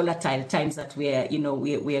these volatile times that we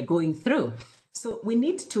are going through. So we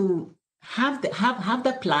need to have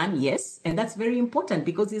the plan, yes, and that's very important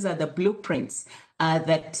because these are the blueprints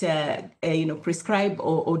that prescribe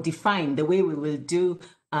or define the way we will do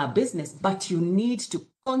business. But you need to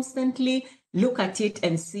constantly look at it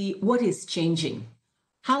and see what is changing.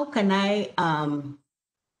 How can I,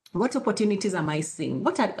 what opportunities am I seeing?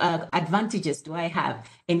 What advantages do I have?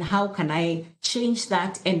 And how can I change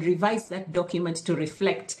that and revise that document to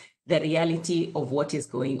reflect the reality of what is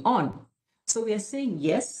going on? So we are saying,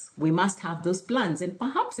 yes, we must have those plans. And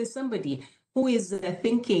perhaps as somebody who is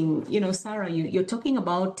thinking, Sarah, you're talking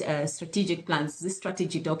about strategic plans, this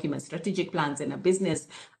strategy document, strategic plans, and a business,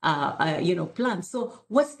 plan. So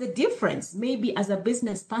what's the difference? Maybe as a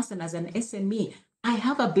business person, as an SME, I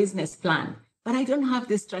have a business plan, but I don't have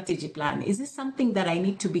this strategy plan. Is this something that I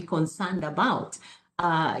need to be concerned about?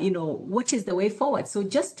 What is the way forward? So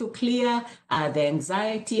just to clear the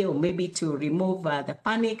anxiety or maybe to remove the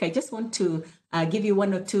panic, I just want to give you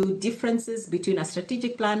one or two differences between a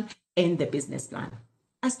strategic plan and the business plan.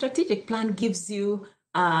 A strategic plan gives you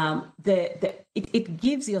it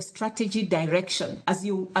gives your strategy direction as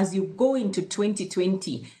you go into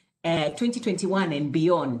 2020, 2021 and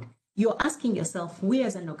beyond. You're asking yourself, we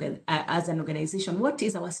as an organization, what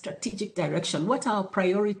is our strategic direction? What are our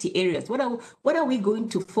priority areas? What are we going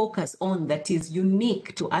to focus on that is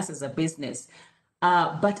unique to us as a business?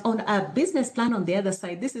 But on a business plan on the other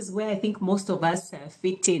side, this is where I think most of us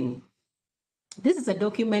fit in. This is a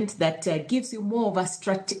document that gives you more of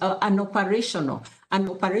an operational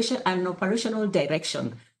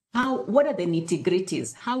direction. What are the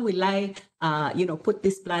nitty-gritties? How will I, put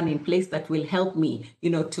this plan in place that will help me,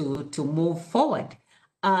 to move forward?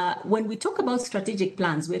 When we talk about strategic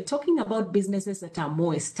plans, we're talking about businesses that are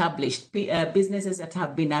more established, businesses that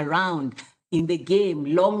have been around in the game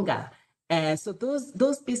longer. So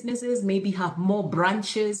those businesses maybe have more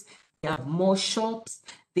branches, they have more shops,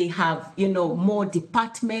 they have, more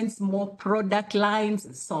departments, more product lines,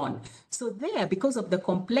 and so on. So there, because of the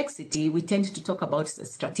complexity, we tend to talk about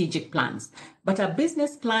strategic plans. But a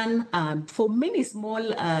business plan, for many small,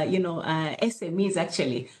 SMEs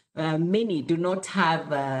actually, many do not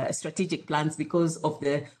have strategic plans because of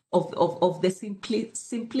the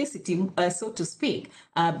simplicity, so to speak,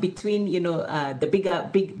 between the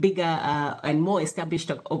bigger and more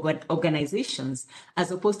established organizations,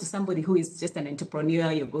 as opposed to somebody who is just an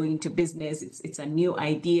entrepreneur. You're going into business. It's a new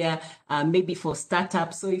idea, maybe for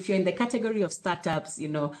startups. So if you're in the category of startups,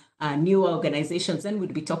 new organizations, then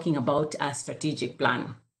we'd be talking about a strategic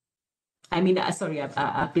plan. A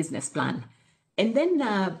business plan. And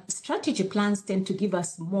then strategy plans tend to give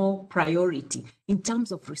us more priority in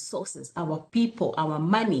terms of resources, our people, our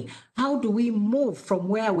money. How do we move from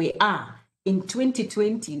where we are in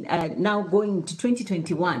 2020, now going to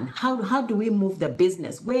 2021? How do we move the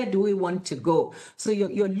business? Where do we want to go? So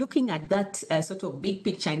you're looking at that sort of big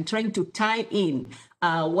picture and trying to tie in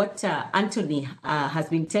what Anthony has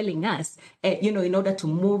been telling us, in order to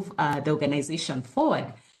move the organization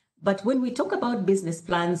forward. But when we talk about business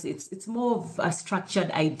plans, it's more of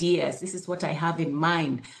structured ideas. This is what I have in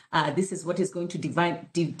mind. This is what is going to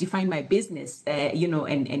define my business,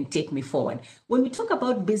 and take me forward. When we talk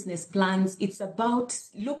about business plans, it's about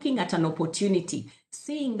looking at an opportunity,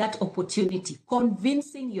 seeing that opportunity,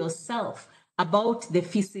 convincing yourself about the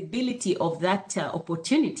feasibility of that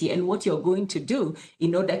opportunity and what you're going to do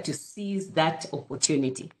in order to seize that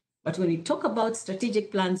opportunity. But when we talk about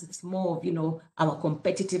strategic plans, it's more of, our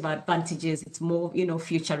competitive advantages. It's more,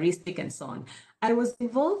 futuristic and so on. I was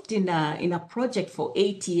involved in a project for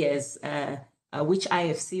 8 years, which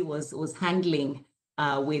IFC was handling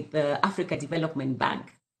with the Africa Development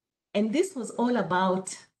Bank. And this was all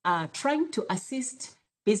about trying to assist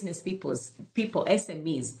business people,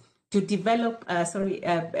 SMEs, to develop,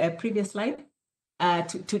 previous slide.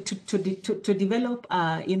 To develop,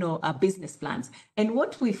 business plans. And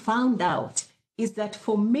what we found out is that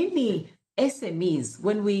for many SMEs,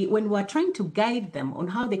 when we're trying to guide them on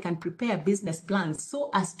how they can prepare business plans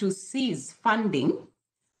so as to seize funding,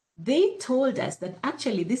 they told us that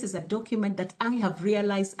actually this is a document that I have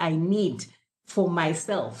realized I need for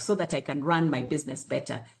myself so that I can run my business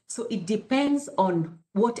better. So it depends on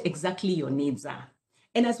what exactly your needs are.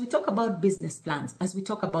 And as we talk about business plans, as we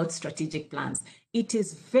talk about strategic plans, it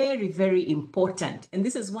is very, very important. And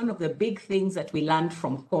this is one of the big things that we learned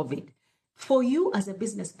from COVID. For you as a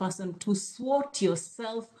business person to SWOT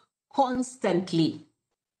yourself constantly,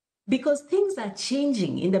 because things are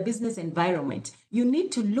changing in the business environment. You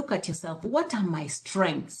need to look at yourself. What are my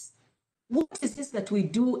strengths? What is this that we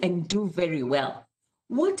do and do very well?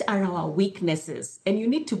 What are our weaknesses? And you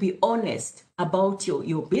need to be honest about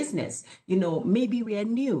your business. You know, maybe we are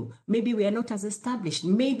new, maybe we are not as established,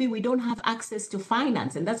 maybe we don't have access to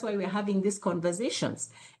finance, and that's why we're having these conversations.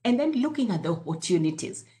 And then looking at the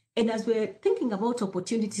opportunities. And as we're thinking about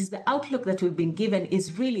opportunities, the outlook that we've been given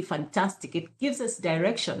is really fantastic. It gives us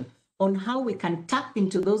direction on how we can tap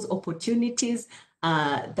into those opportunities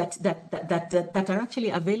that are actually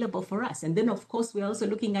available for us. And then, of course, we're also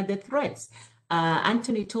looking at the threats.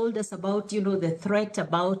 Anthony told us about, you know, the threat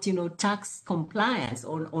about, you know, tax compliance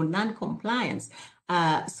or non-compliance.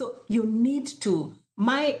 So you need to,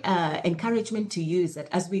 my encouragement to you is that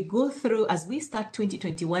as we go through, as we start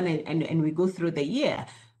 2021 and we go through the year,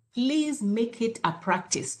 please make it a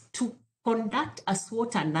practice to conduct a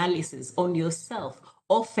SWOT analysis on yourself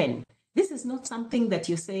often. This is not something that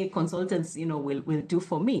you say consultants, you know, will do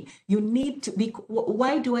for me. You need to be,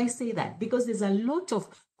 why do I say that? Because there's a lot of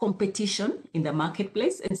competition in the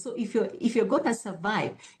marketplace. And so if you're going to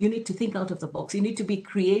survive, you need to think out of the box. You need to be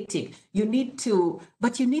creative.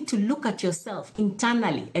 But you need to look at yourself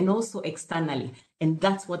internally and also externally. And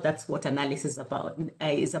that's what analysis is about.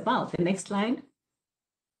 The next slide.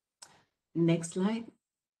 Next slide.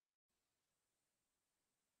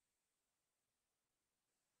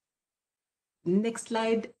 Next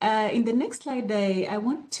slide. In the next slide, I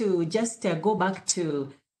want to just go back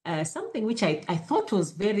to something which I thought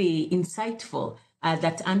was very insightful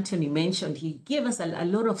that Anthony mentioned. He gave us a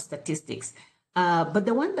lot of statistics. But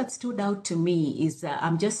the one that stood out to me is,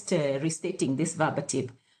 I'm just restating this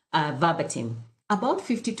verbatim. About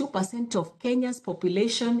 52% of Kenya's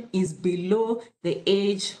population is below the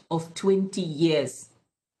age of 20 years.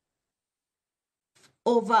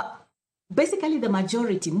 Basically, the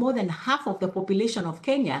majority, more than half of the population of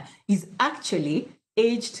Kenya is actually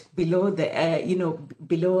aged below the,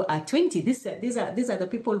 below 20. These are the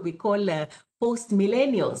people we call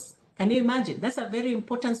post-millennials. Can you imagine? That's a very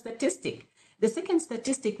important statistic. The second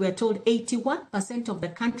statistic, we're told 81% of the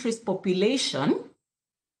country's population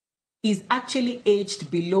is actually aged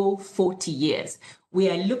below 40 years. We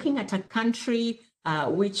are looking at a country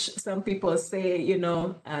which some people say,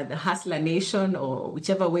 the hustler nation, or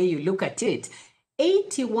whichever way you look at it.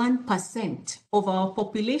 81% of our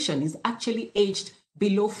population is actually aged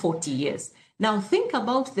below 40 years. Now think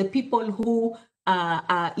about the people who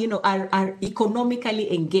are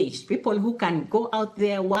economically engaged, people who can go out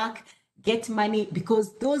there, work, get money,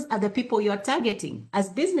 because those are the people you are targeting. As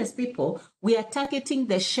business people, we are targeting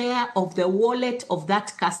the share of the wallet of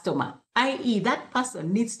that customer, i.e. that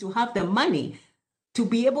person needs to have the money to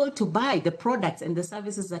be able to buy the products and the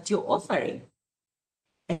services that you're offering.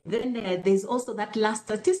 And then there's also that last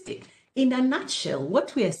statistic. In a nutshell,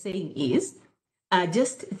 what we are saying is,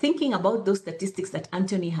 just thinking about those statistics that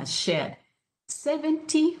Anthony has shared,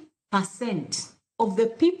 70% of the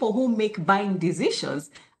people who make buying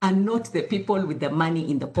decisions are not the people with the money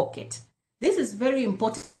in the pocket. This is very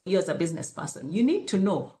important for you as a business person. You need to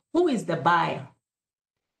know who is the buyer,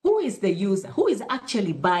 who is the user, who is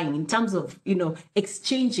actually buying in terms of,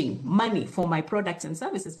 exchanging money for my products and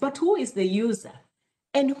services, but who is the user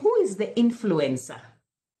and who is the influencer?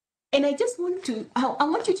 And I just want you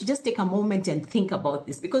to just take a moment and think about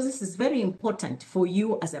this, because this is very important for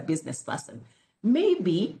you as a business person.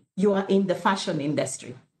 Maybe you are in the fashion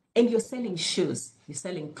industry and you're selling shoes, you're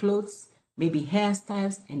selling clothes, maybe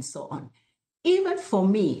hairstyles, and so on. Even for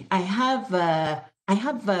me, I have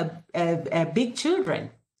big children,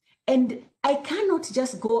 and I cannot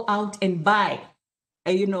just go out and buy,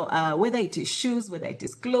 whether it is shoes, whether it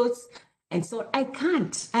is clothes, and so I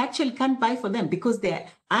actually can't buy for them, because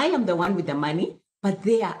I am the one with the money, but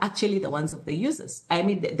they are actually the ones of the users. I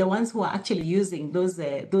mean, the ones who are actually using those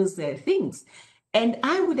things. And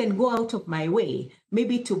I wouldn't go out of my way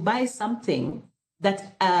maybe to buy something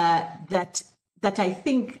that I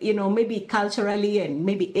think, maybe culturally and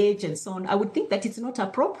maybe age and so on, I would think that it's not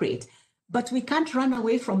appropriate. But we can't run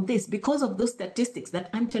away from this because of those statistics that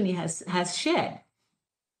Anthony has shared.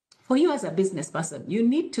 For you as a business person, you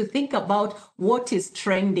need to think about what is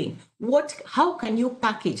trending. How can you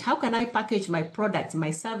package? How can I package my products,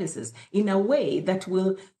 my services in a way that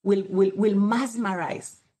will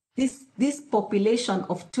mesmerize this population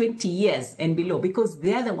of 20 years and below, because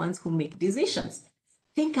they're the ones who make decisions.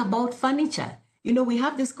 Think about furniture. You know, we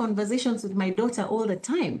have these conversations with my daughter all the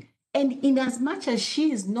time. And in as much as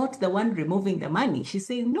she is not the one removing the money, she's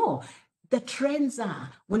saying, no, the trends are,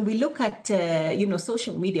 when we look at,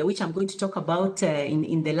 social media, which I'm going to talk about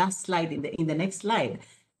in the last slide, in the next slide,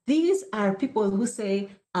 these are people who say,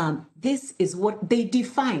 this is what they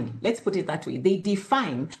define. Let's put it that way. They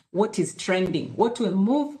define what is trending, what will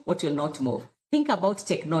move, what will not move. Think about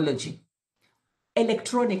technology,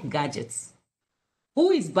 electronic gadgets.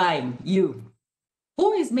 Who is buying? You.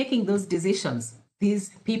 Who is making those decisions?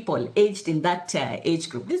 These people aged in that age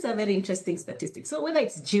group. These are very interesting statistics. So whether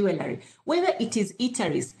it's jewelry, whether it is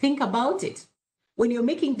eateries, think about it. When you're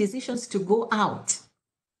making decisions to go out,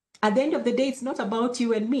 at the end of the day, it's not about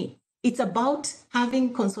you and me. It's about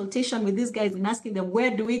having consultation with these guys and asking them,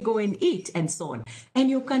 where do we go and eat, and so on. And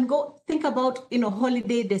you can go think about,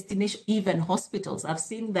 holiday destination, even hospitals. I've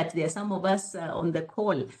seen that there are some of us on the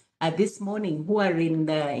call this morning who are in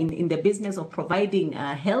the business of providing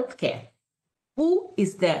healthcare. Who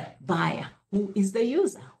is the buyer? Who is the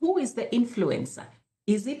user? Who is the influencer?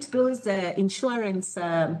 Is it those insurance?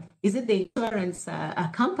 Is it the insurance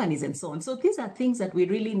companies and so on? So these are things that we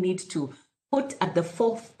really need to put at the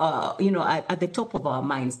at the top of our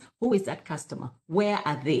minds. Who is that customer? Where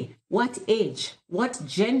are they? What age? What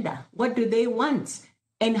gender? What do they want?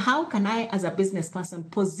 And how can I, as a business person,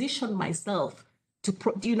 position myself to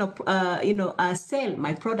sell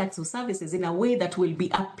my products or services in a way that will be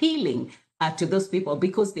appealing to those people,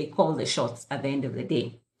 because they call the shots at the end of the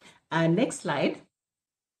day. Next slide.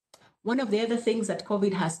 One of the other things that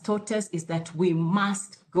COVID has taught us is that we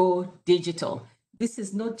must go digital. This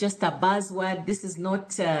is not just a buzzword. This is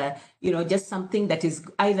not, just something that is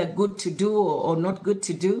either good to do or not good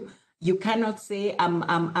to do. You cannot say,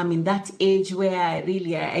 I'm in that age where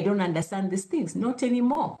I don't understand these things. Not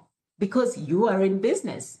anymore, because you are in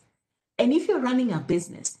business. And if you're running a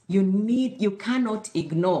business, you cannot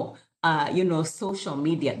ignore, social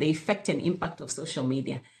media, the effect and impact of social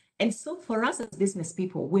media. And so for us as business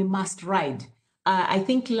people, we must ride. I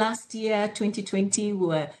think last year, 2020, we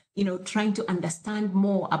were, trying to understand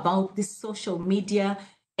more about this social media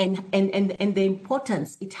and the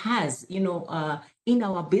importance it has, in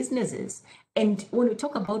our businesses. And when we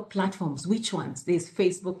talk about platforms, which ones? There's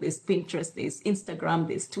Facebook, there's Pinterest, there's Instagram,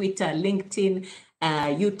 there's Twitter, LinkedIn,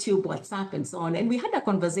 YouTube, WhatsApp, and so on. And we had a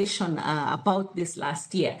conversation about this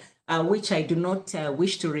last year, which I do not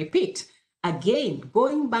wish to repeat. Again,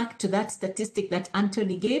 going back to that statistic that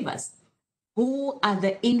Anthony gave us, who are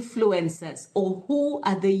the influencers, or who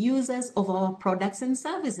are the users of our products and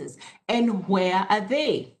services? And where are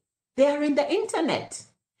they? They are in the internet.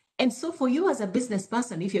 And so for you as a business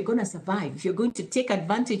person, if you're going to survive, if you're going to take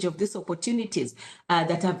advantage of these opportunities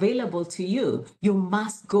that are available to you, you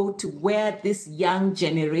must go to where this young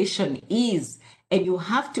generation is. And you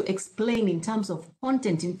have to explain in terms of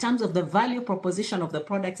content, in terms of the value proposition of the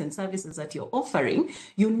products and services that you're offering.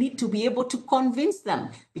 You need to be able to convince them,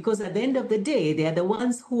 because at the end of the day, they are the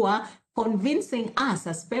ones who are convincing us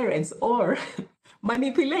as parents or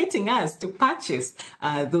manipulating us to purchase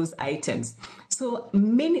those items. So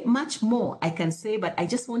much more I can say, but I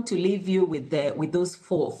just want to leave you with those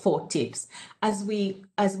four tips. As we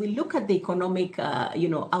look at the economic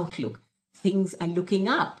outlook, things are looking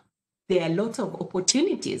up. There are lots of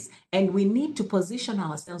opportunities, and we need to position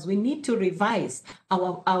ourselves. We need to revise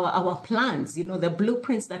our plans, the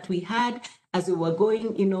blueprints that we had as we were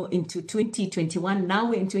going, into 2021. Now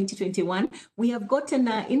we're in 2021. We have gotten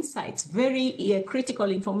insights, very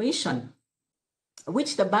critical information,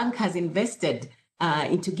 which the bank has invested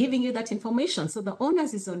into giving you that information. So the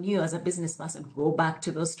onus is on you as a business person. Go back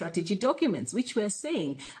to those strategy documents, which we're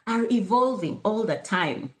saying are evolving all the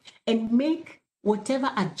time, and make whatever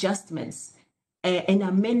adjustments and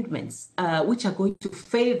amendments which are going to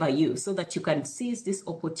favor you, so that you can seize these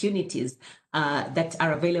opportunities that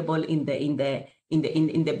are available in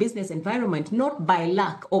the business environment, not by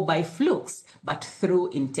luck or by flukes, but through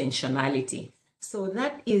intentionality. So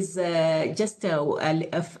that is just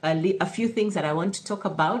a few things that I want to talk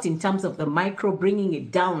about in terms of the micro, bringing it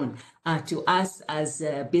down to us as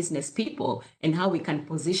business people, and how we can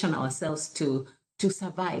position ourselves to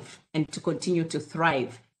survive and to continue to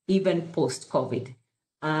thrive even post-COVID.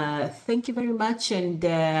 Thank you very much. And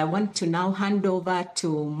I want to now hand over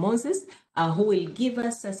to Moses, who will give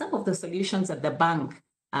us some of the solutions that the bank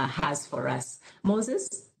has for us.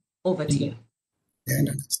 Moses, over to you.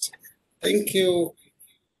 Thank you.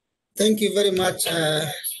 Thank you very much,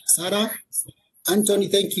 Sarah. Anthony,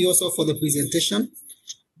 thank you also for the presentation.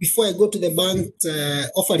 Before I go to the bank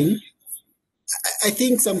offering, I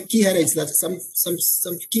think some key highlights that some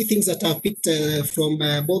key things that are picked from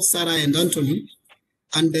both Sarah and Anthony.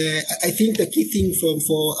 And I think the key thing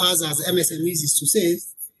for us as MSMEs is to say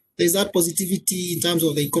there's that positivity in terms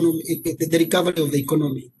of the economy, the recovery of the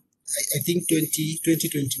economy. I think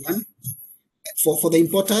 2021. For the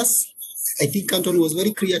importers, I think Anthony was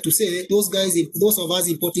very clear to say those of us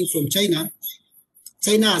importing from China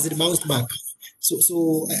has bounced back.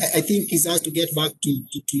 So I think it has to get back to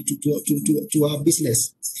our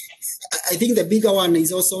business. I think the bigger one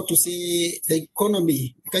is also to say the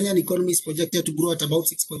economy, Kenyan economy is projected to grow at about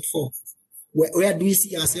 6.4. Where do you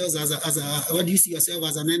see ourselves where do you see yourself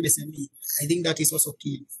as an MSME? I think that is also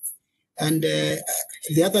key. And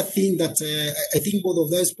the other thing that I think both of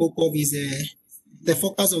them spoke of is the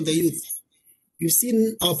focus on the youth. You've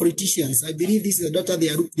seen our politicians. I believe this is the data they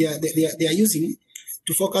are using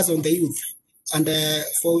to focus on the youth. And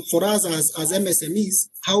for us as MSMEs,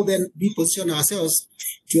 how then we position ourselves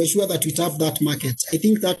to ensure that we tap that market. I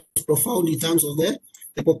think that's profound in terms of the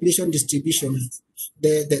population distribution,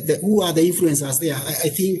 who are the influencers there. I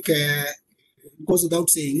think it goes without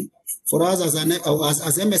saying, for us as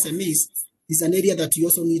MSMEs, is an area that we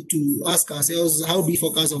also need to ask ourselves, how do we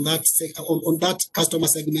focus on that customer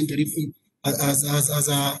segment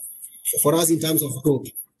for us in terms of growth.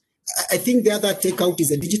 I think the other takeout is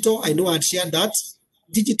the digital. I know I'd shared that.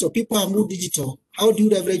 Digital, people have moved digital. How do you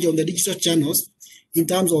leverage on the digital channels in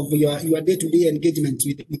terms of your day-to-day engagement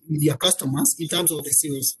with your customers in terms of the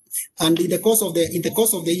sales? And in the course of the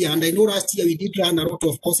year, and I know last year we did run a lot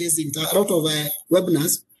of courses, a lot of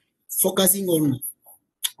webinars focusing on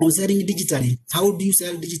selling digitally. How do you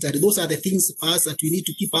sell digitally? Those are the things for us that we need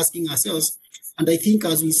to keep asking ourselves. And I think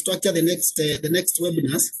as we structure the next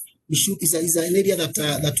webinars, is an area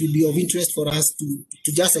that will be of interest for us to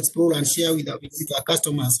just explore and share with our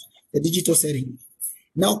customers, the digital selling.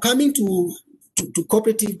 Now coming to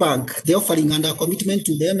Cooperative Bank, the offering and our commitment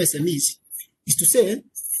to the MSMEs is to say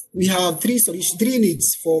we have three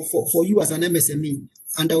needs for you as an MSME.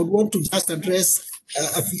 And I would want to just address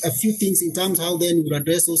a few things in terms of how then we will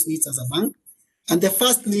address those needs as a bank. And the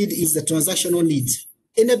first need is the transactional need.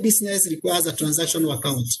 Any business requires a transactional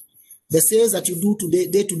account. The sales that you do today,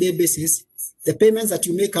 day-to-day basis, the payments that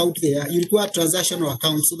you make out there, you require transactional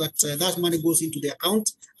accounts so that that money goes into the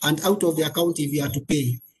account and out of the account if you are to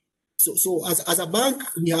pay. So as a bank,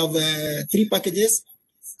 we have 3 packages: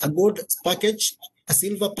 a gold package, a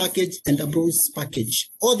silver package, and a bronze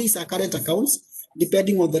package. All these are current accounts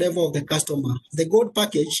depending on the level of the customer. The gold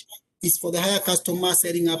package is for the higher customer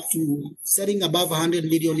selling above 100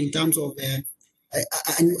 million in terms of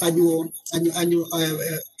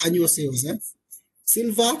annual sales.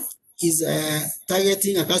 Silver is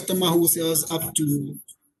targeting a customer who sells up to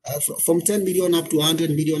from 10 million up to 100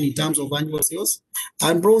 million in terms of annual sales,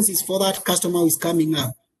 and bronze is for that customer who is coming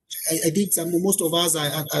up. I think most of us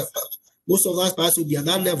perhaps will be at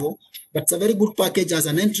that level, but it's a very good package as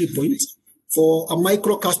an entry point for a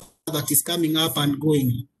micro customer that is coming up and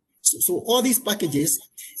growing. So all these packages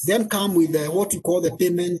then come with what we call the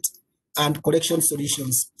payment and collection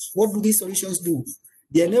solutions. What do these solutions do?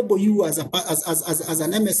 They enable you as an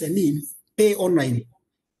MSME pay online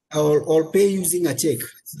or pay using a check.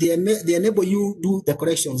 They enable you do the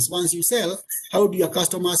collections. Once you sell, how do your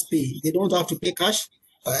customers pay? They don't have to pay cash.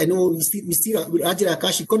 I know we still are a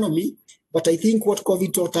cash economy, but I think what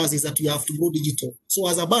COVID taught us is that we have to go digital. So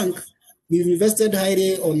as a bank, we've invested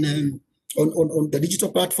highly on the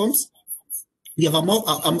digital platforms. We have a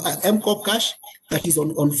MCOP Cash that is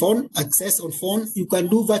on phone, access on phone. You can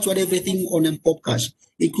do virtually everything on MCOP Cash,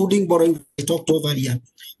 including borrowing I talked over earlier.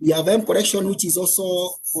 We have M Collection, which is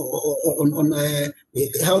also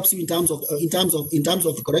helps you in terms of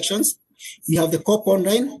the corrections. We have the COP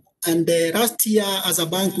Online, and last year as a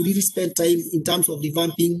bank we really spent time in terms of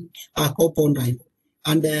revamping our COP Online.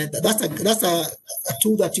 And that's a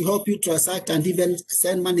tool that will help you transact and even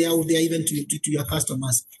send money out there even to your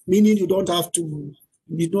customers. Meaning you don't have to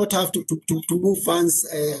move funds,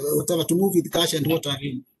 whatever, to move with cash and whatever.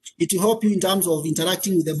 It will help you in terms of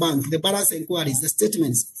interacting with the bank, the balance inquiries, the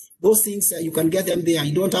statements, those things you can get them there.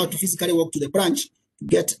 You don't have to physically walk to the branch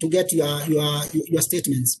to get your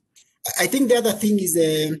statements. I think the other thing is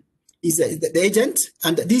the agent,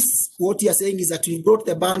 and this what you are saying is that we brought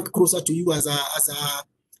the bank closer to you as a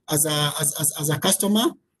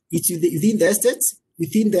customer, within the estates,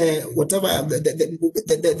 within the whatever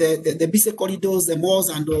the business corridors, the malls,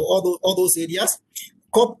 and all those areas.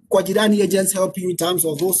 Kwa jirani agents help you in terms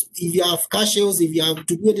of those. If you have cash sales, if you have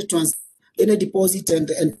to do any any deposit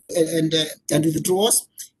and withdrawals,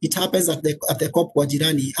 it happens at the COP kwa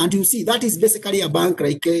jirani. And you see, that is basically a bank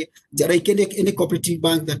like any cooperative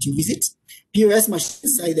bank that you visit. POS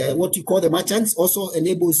machines, what you call the merchants, also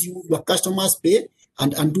enables your customers pay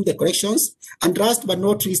and do the corrections. And last but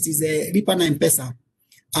not least is Lipa na M-Pesa.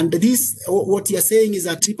 And this, what you're saying is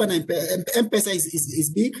that Lipa na M-Pesa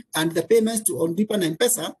is big, and the payments on Lipa na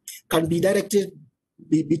M-Pesa can be directed,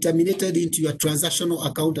 be terminated into your transactional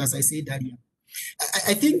account, as I said earlier.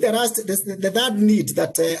 I think the third need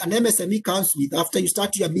that an MSME comes with after you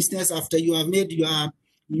start your business, after you have made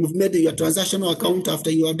you've made your transactional account, after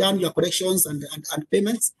you have done your corrections and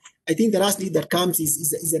payments. I think the last need that comes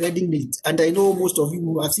is a reading need. And I know most of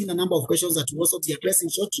you have seen a number of questions that we also be addressing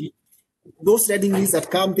shortly. Those reading needs that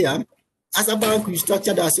come there, as a bank, we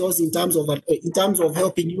structured ourselves in terms of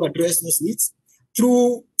helping you address those needs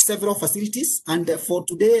through several facilities. And for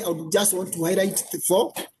today, I would just want to highlight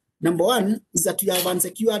four. Number one is that we have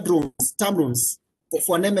unsecured loans, term loans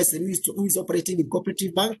for an MSME who is operating in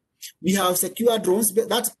cooperative bank. We have secured loans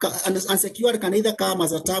that unsecured can either come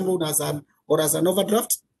as a term loan or as an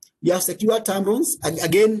overdraft. We have secured term loans.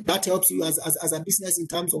 Again, that helps you as a business in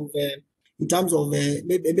terms of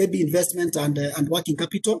maybe investment and working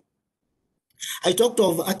capital. I talked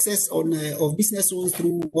of access of business loans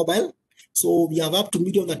through mobile. So we have up to $1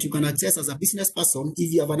 million that you can access as a business person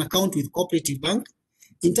if you have an account with cooperative bank.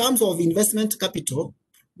 In terms of investment capital,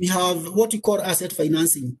 we have what we call asset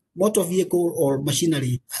financing, motor vehicle or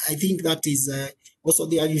machinery. I think that is also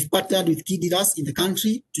there. We've partnered with key dealers in the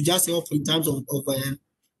country to just help in terms of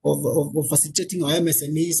facilitating our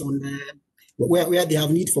MSMEs on where they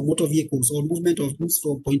have need for motor vehicles or movement of goods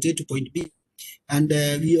from point A to point B. And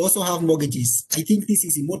we also have mortgages. I think this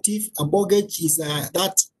is emotive. A mortgage is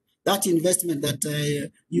that investment that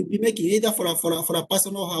you'll be making either for a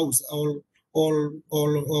personal house or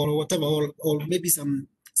whatever, or maybe some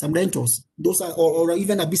rentals. Those are or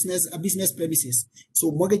even a business premises.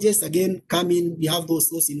 So mortgages again come in. We have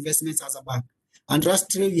those investments as a bank. And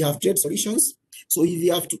lastly, we have trade solutions. So if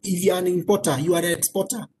you are an importer, you are an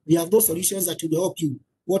exporter, we have those solutions that will help you.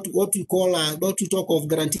 What we talk of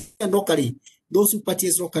guarantee locally. Those who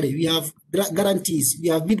purchase locally, we have guarantees. We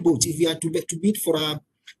have bid boats. If you are to bid for a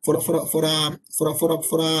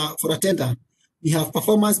tender, we have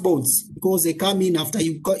performance bonds because they come in after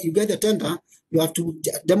you get the tender. You have to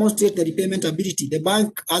demonstrate the repayment ability. The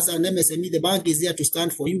bank, as an MSME, the bank is there to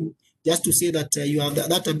stand for you, just to say that you have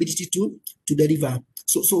that ability to deliver.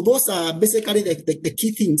 So those are basically the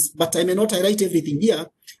key things. But I may not highlight everything here,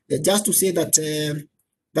 just to say that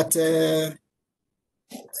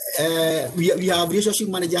we have relationship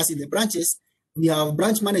managers in the branches. We have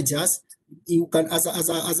branch managers. You can, as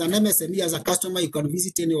an MSME, as a customer, you can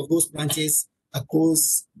visit any of those branches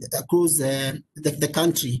across the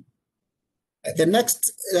country. The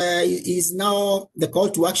next is now the call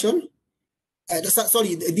to action.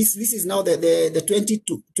 Sorry, this is now the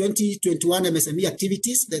 2021 MSME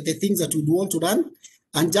activities, the things that we want to run,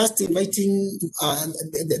 and just inviting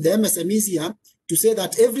the MSMEs here to say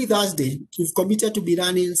that every Thursday we've committed to be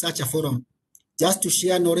running such a forum, just to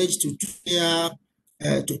share knowledge, to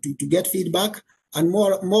get feedback, and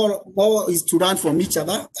more is to learn from each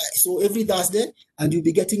other. So every Thursday, and you'll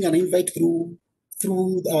be getting an invite through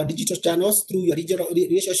our digital channels, through your regional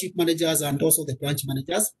relationship managers and also the branch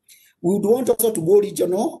managers. We would want also to go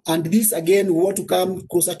regional, and this again, we want to come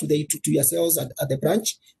closer to yourselves at the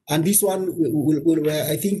branch. And this one,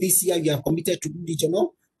 I think this year we are committed to do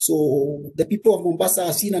regional. So the people of Mombasa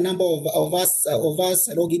have seen a number of us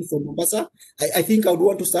logging from Mombasa. I think I would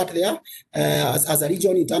want to start there as a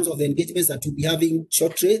region in terms of the engagements that we'll be having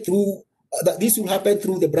shortly through. This will happen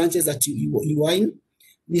through the branches that you are in.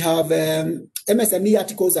 We have MSME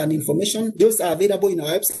articles and information. Those are available in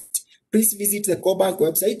our website. Please visit the Core Bank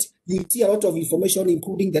website. You'll see a lot of information,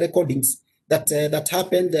 including the recordings that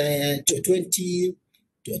happened 2020.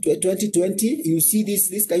 You see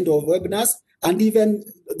this kind of webinars, and even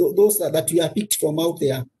those that we have picked from out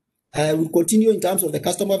there. We'll continue in terms of the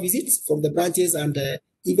customer visits from the branches and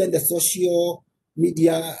even the social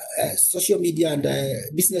media and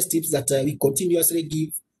business tips that we continuously give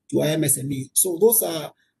to our MSME. So those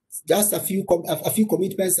are just a few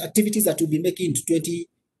commitments, activities that we'll be making in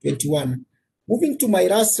 2021. Moving to my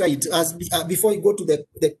last slide, before you go to the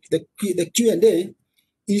Q&A,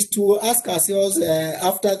 is to ask ourselves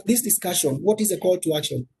after this discussion, what is the call to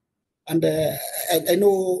action? And I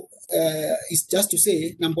know it's just to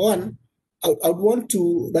say, number one, I would want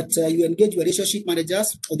that you engage your relationship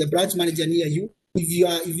managers or the branch manager near you. If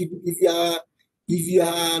you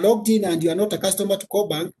are logged in and you are not a customer to Core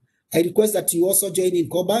Bank, I request that you also join in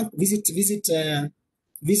Core Bank. Visit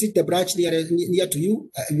visit the branch near to you.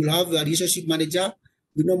 You'll have a relationship manager.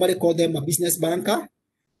 We normally call them a business banker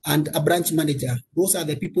and a branch manager. Those are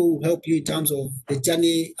the people who help you in terms of the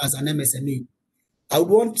journey as an MSME. I would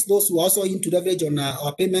want those who are also into leverage on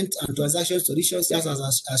our payment and transaction solutions, just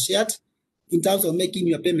as shared, in terms of making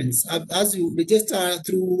your payments. As you register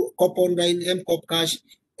through COP Online, M-Corp Cash,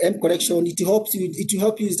 M-Correction, it will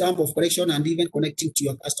help you in terms of correction and even connecting to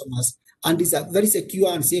your customers. And it's a very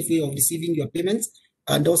secure and safe way of receiving your payments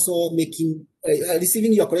and also making,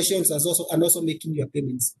 receiving your corrections and also making your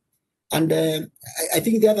payments. And I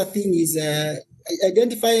think the other thing is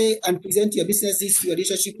identify and present your businesses to your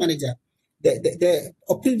relationship manager. The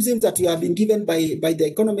optimism that you have been given by the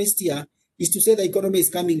economist here is to say the economy is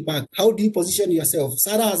coming back. How do you position yourself?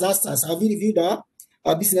 Sarah has asked us, have we reviewed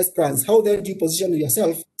our business plans? How then do you position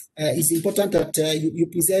yourself? It's important that you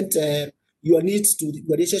present your needs to the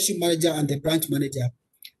relationship manager and the branch manager.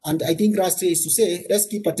 And I think lastly is to say, let's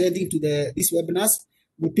keep attending to these webinars.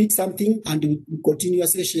 We pick something and we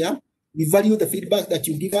continuously share. We value the feedback that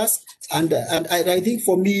you give us, and I think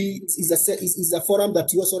for me is a forum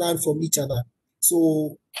that you also learn from each other.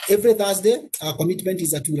 So every Thursday, our commitment is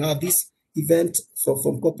that we'll have this event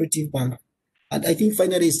from Cooperative Bank. And I think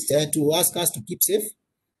finally is to ask us to keep safe.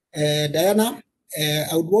 Diana, I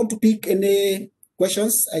would want to pick any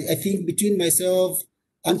questions. I think between myself,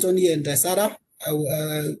 Anthony, and Sarah,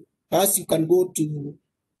 perhaps you can go to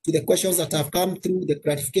the questions that have come through, the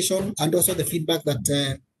clarification, and also the feedback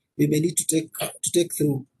that we may need to take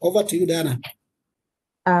through. Over to you, Diana.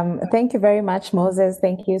 Thank you very much, Moses.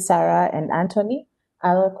 Thank you, Sarah and Anthony.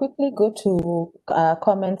 I'll quickly go to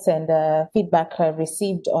comments and feedback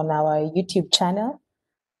received on our YouTube channel.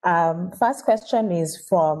 First question is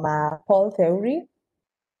from Paul Theory.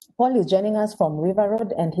 Paul is joining us from River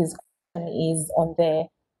Road, and his question is on the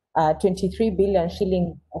 23 billion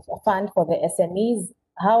shilling fund for the SMEs.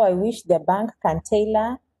 How I wish the bank can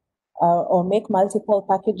tailor or make multiple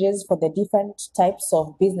packages for the different types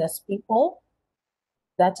of business people.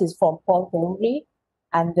 That is from Paul Theory.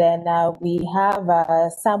 And then we have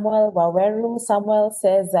Samuel Waweru. Samuel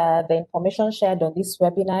says the information shared on this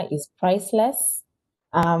webinar is priceless.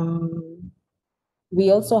 We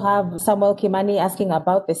also have Samuel Kimani asking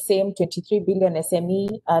about the same 23 billion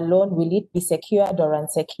SME loan. Will it be secured or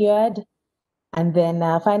unsecured? And then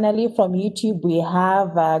finally from YouTube, we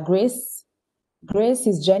have Grace. Grace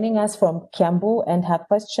is joining us from Kiambu, and her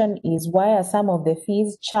question is, why are some of the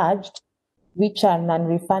fees charged which are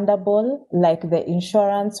non-refundable, like the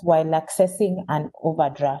insurance, while accessing an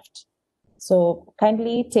overdraft? So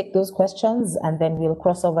kindly take those questions and then we'll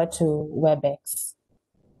cross over to WebEx.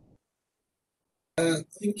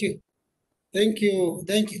 Thank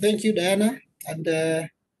you, Diana. And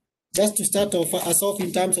just to start us off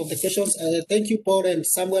in terms of the questions, thank you, Paul and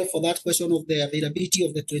Samuel, for that question of the availability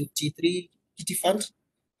of the 23 kitty fund.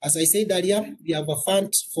 As I said earlier, we have a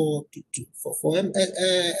fund for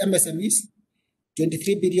MSMEs,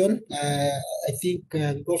 23 billion. I think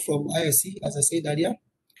we got from IOC, as I said earlier.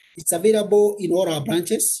 It's available in all our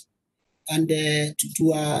branches and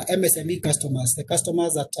to our MSME customers, the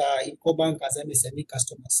customers that are in CoBank as MSME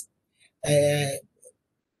customers.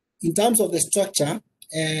 In terms of the structure,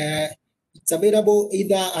 it's available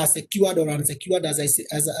either as secured or unsecured, as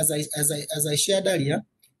I shared earlier,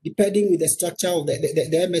 depending with the structure of the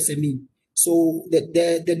MSME. So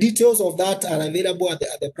the details of that are available at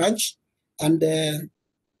the branch. And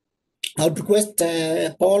I would request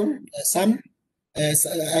Paul, Sam. I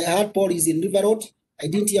heard Paul is in River Road. I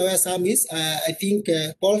didn't hear where Sam is. I think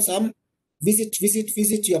Paul, Sam,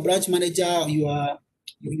 visit your branch manager or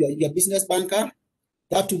your business banker.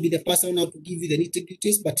 That will be the person how to give you the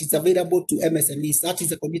nitty-gritties, but it's available to MSMEs. That is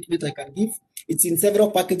the commitment I can give. It's in several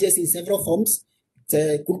packages, in several forms.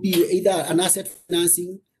 It could be either an asset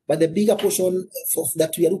financing, but the bigger portion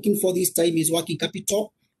that we are looking for this time is working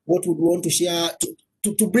capital. What would we want to share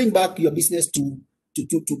to bring back your business to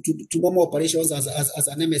normal operations as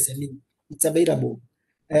an MSME? It's available.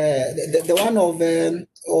 The one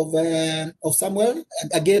of Samuel,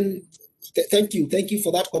 again, thank you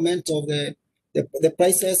for that comment of the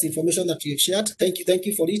prices information that you've shared. Thank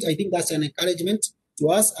you for it. I think that's an encouragement to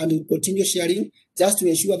us, and we'll continue sharing just to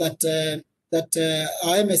ensure that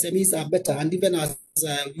our MSMEs are better, and even as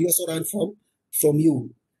we also learn from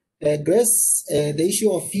you. Grace, the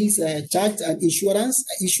issue of fees charged and insurance.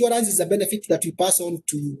 Insurance is a benefit that we pass on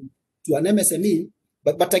to an MSME,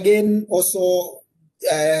 but again, also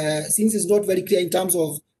since it's not very clear in terms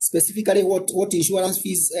of specifically what insurance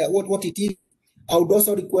fees, what it is, I would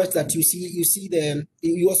also request that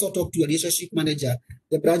you also talk to your relationship manager,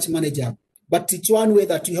 the branch manager. But it's one way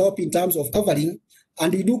that you help in terms of covering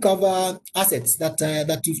And we do cover assets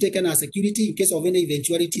that you've taken as security in case of any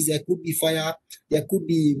eventualities. There could be fire, there could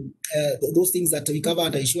be those things that we cover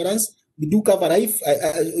under insurance. We do cover life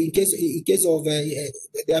in case of the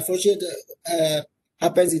unfortunate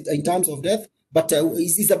happens in terms of death. But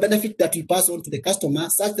it's a benefit that we pass on to the customer,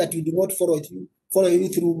 such that we do not follow you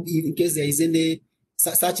through in case there is any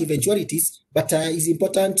such eventualities. But it's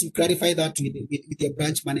important to clarify that with your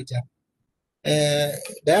branch manager.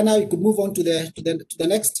 Diana, you could move on to the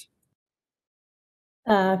next.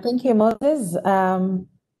 Thank you, Moses.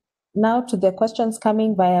 Now to the questions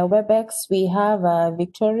coming via WebEx, we have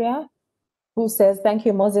Victoria, who says, thank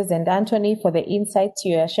you, Moses and Anthony, for the insights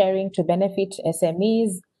you are sharing to benefit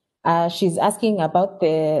SMEs. She's asking about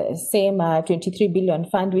the same 23 billion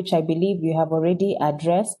fund, which I believe you have already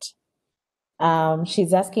addressed.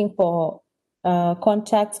 She's asking for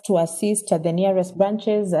contacts to assist at the nearest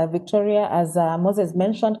branches. Victoria, as Moses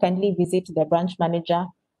mentioned, kindly visit the branch manager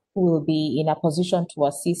who will be in a position to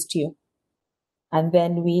assist you. And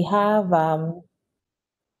then we have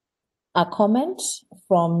a comment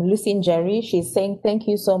from Lucy Jerry. She's saying, thank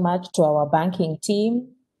you so much to our banking team.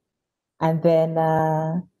 And then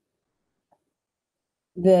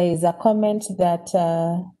there is a comment that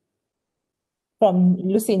from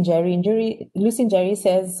Lucy Jerry. Lucy Jerry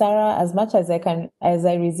says, Sarah, as much as I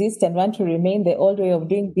resist and want to remain the old way of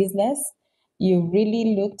doing business, you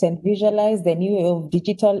really looked and visualized the new way of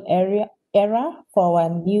digital era for our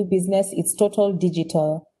new business. It's total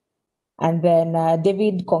digital. And then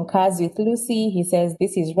David concurs with Lucy. He says,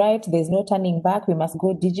 this is right. There's no turning back. We must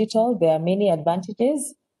go digital. There are many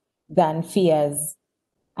advantages than fears.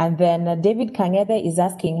 And then David Kangede is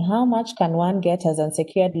asking, how much can one get as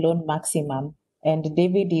unsecured loan maximum? And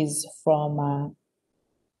David is from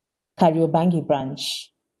Kariobangi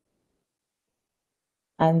branch.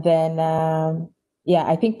 And then, yeah,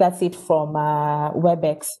 I think that's it from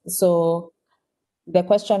WebEx. So the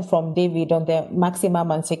question from David on the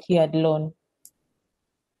maximum unsecured loan.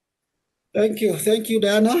 Thank you,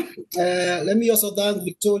 Diana. Let me also thank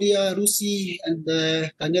Victoria, Lucy, and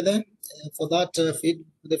Kanyede for that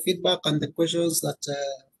the feedback and the questions that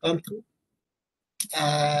come through.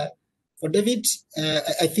 For David,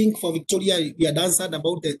 I think for Victoria, we had answered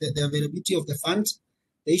about the availability of the funds.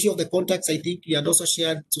 The issue of the contacts, I think we had also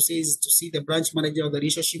shared to see the branch manager or the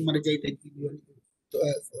relationship manager in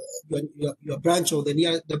your branch or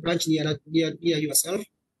the branch near yourself.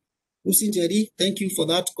 Usinjeri, thank you for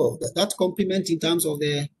that compliment in terms of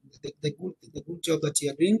the good job that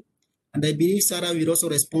you are doing. And I believe Sarah will also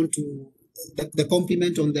respond to the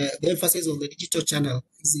compliment on the emphasis on the digital channel.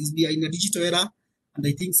 We are in a digital era, and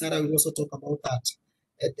I think Sarah will also talk about that.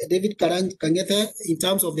 David Kangete, in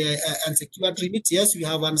terms of the unsecured remit, yes, we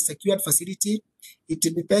have an unsecured facility. It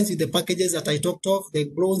depends with the packages that I talked of, the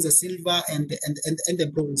bronze, the silver, and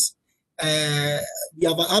the bronze. We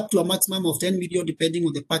have up to a maximum of 10 million depending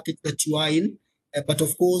on the package that you are in. But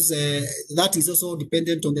of course, that is also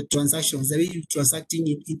dependent on the transactions, the way you're transacting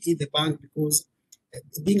in the bank, because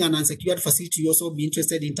being an unsecured facility, you also be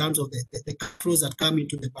interested in terms of the flows that come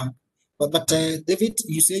into the bank. But David,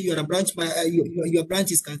 you say you are a branch, your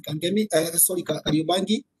branch is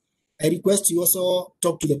Kariobangi. I request you also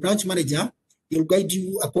talk to the branch manager. He'll guide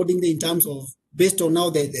you accordingly in terms of based on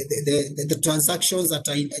now the transactions that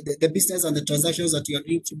are in the business and the transactions that you are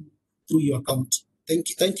doing through your account.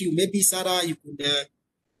 Thank you. Maybe Sarah, you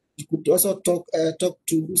could also talk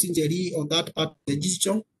to Lucy Njeri on that part of the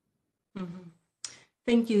digital. Mm-hmm.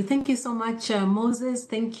 Thank you so much, Moses.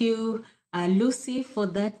 Thank you, Lucy, for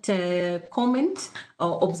that comment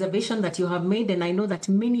or observation that you have made, and I know that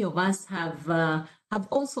many of us have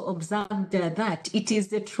also observed that it is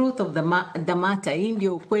the truth of the matter. Hii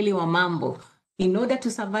ndio ukweli wa mambo. In order to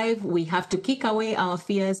survive, we have to kick away our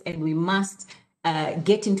fears, and we must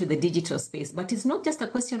get into the digital space. But it's not just a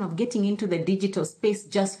question of getting into the digital space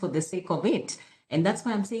just for the sake of it. And that's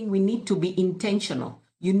why I'm saying we need to be intentional.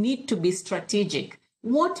 You need to be strategic.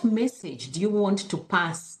 What message do you want to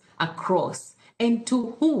pass across, and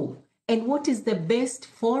to who? And what is the best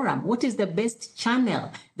forum? What is the best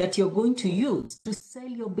channel that you're going to use to sell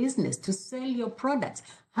your business, to sell your products?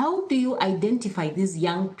 How do you identify these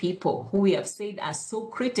young people who we have said are so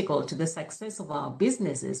critical to the success of our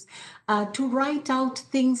businesses, to write out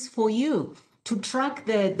things for you, to track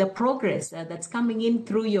the progress that's coming in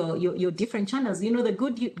through your different channels? You know, the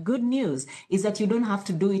good news is that you don't have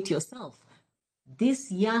to do it yourself.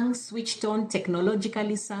 this young, switched on,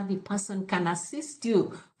 technologically savvy person can assist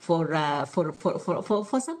you for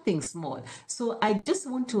something small. So I just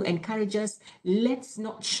want to encourage us, let's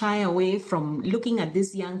not shy away from looking at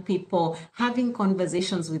these young people, having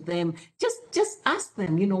conversations with them. Just ask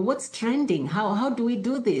them, you know, what's trending? How do we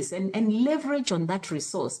do this? And leverage on that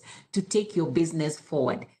resource to take your business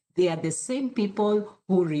forward. They are the same people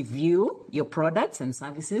who review your products and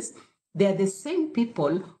services. They're the same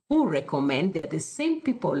people who recommend. They're the same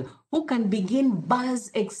people who can begin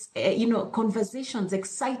buzz, conversations,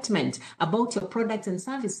 excitement about your products and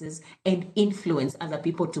services and influence other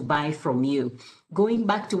people to buy from you. Going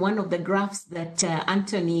back to one of the graphs that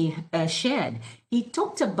Anthony shared, he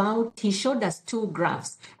showed us two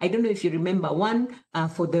graphs. I don't know if you remember, one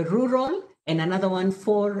for the rural and another one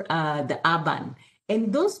for the urban.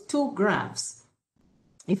 And those two graphs,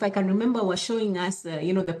 if I can remember, were showing us,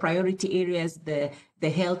 the priority areas, the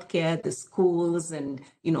healthcare, the schools, and,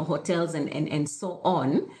 hotels and so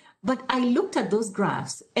on. But I looked at those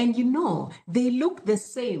graphs and, they look the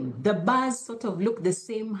same. The bars sort of look the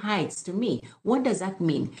same heights to me. What does that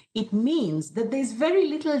mean? It means that there's very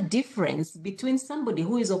little difference between somebody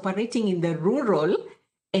who is operating in the rural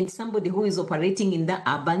and somebody who is operating in the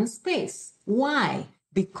urban space. Why?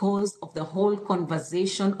 Because of the whole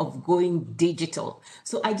conversation of going digital.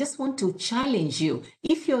 So I just want to challenge you.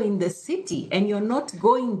 If you're in the city and you're not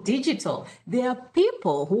going digital, there are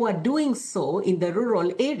people who are doing so in the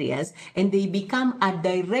rural areas and they become a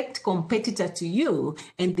direct competitor to you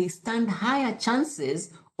and they stand higher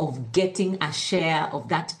chances of getting a share of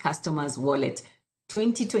that customer's wallet.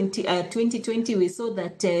 2020, we saw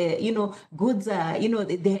that, goods are,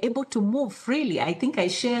 they're able to move freely. I think I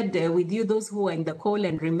shared with you, those who are in the call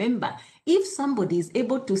and remember, if somebody is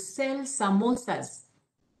able to sell samosas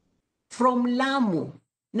from Lamu,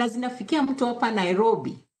 na zinafikia mtu hapa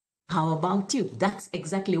Nairobi, how about you? That's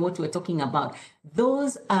exactly what we're talking about.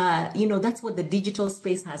 Those are, that's what the digital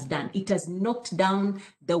space has done. It has knocked down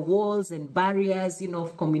the walls and barriers,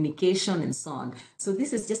 of communication and so on. So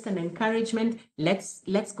this is just an encouragement.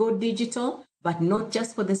 Let's go digital, but not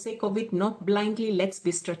just for the sake of it, not blindly. Let's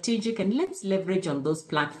be strategic and let's leverage on those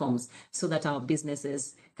platforms so that our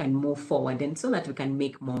businesses can move forward and so that we can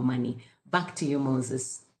make more money. Back to you,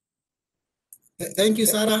 Moses. Thank you,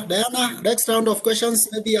 Sarah. Diana, next round of questions,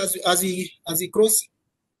 maybe as we cross.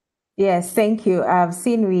 Yes, thank you. I've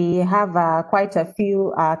seen we have quite a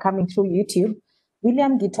few coming through YouTube.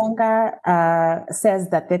 William Gitonga says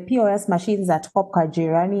that the POS machines at Popka,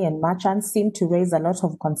 Jirani and merchants seem to raise a lot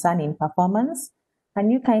of concern in performance. Can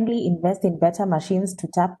you kindly invest in better machines to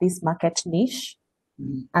tap this market niche?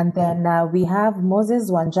 And then we have Moses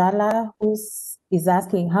Wanjala, who is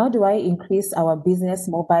asking, how do I increase our business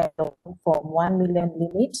mobile loan from 1 million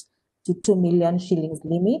limit to 2 million shillings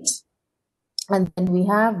limit? And then we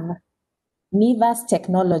have Nivas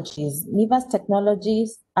Technologies. Nivas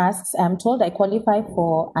Technologies asks, I'm told I qualify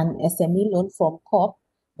for an SME loan from COP,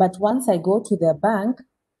 but once I go to the bank,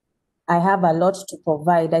 I have a lot to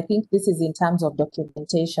provide. I think this is in terms of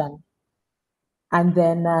documentation. And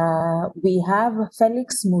then we have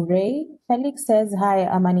Felix Murray. Felix says, hi,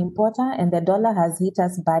 I'm an importer and the dollar has hit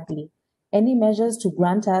us badly. Any measures to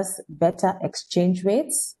grant us better exchange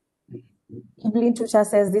rates? Evelyn Tucha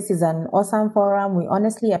says, this is an awesome forum. We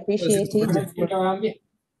honestly appreciate it.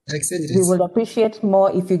 We will appreciate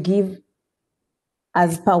more if you give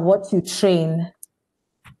as per what you train.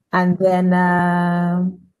 And then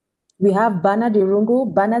we have Bernard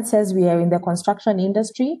Irungu. Bernard says, we are in the construction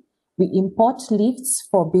industry. We import lifts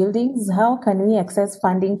for buildings. How can we access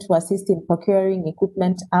funding to assist in procuring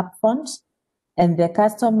equipment upfront and the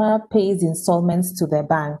customer pays installments to the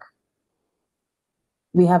bank?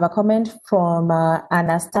 We have a comment from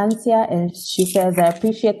Anastasia and she says, I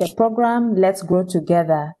appreciate the program. Let's grow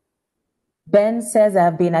together. Ben says,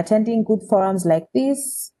 I've been attending good forums like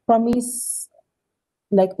this. Promise,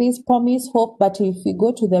 hope, but if we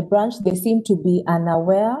go to the branch, they seem to be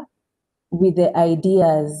unaware with the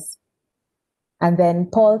ideas. And then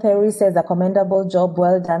Paul Terry says, a commendable job,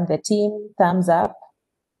 well done, the team, thumbs up.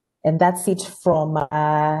 And that's it from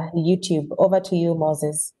YouTube. Over to you,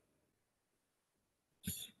 Moses.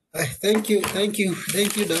 Thank you,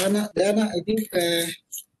 Diana. Diana, I think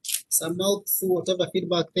some mouthful, whatever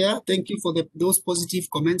feedback there. Thank you for those positive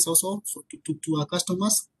comments also to our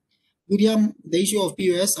customers. William, the issue of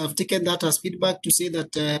POS, I've taken that as feedback to say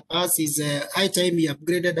that us is high time we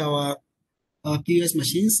upgraded our POS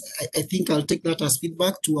machines. I think I'll take that as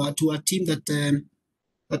feedback to our team that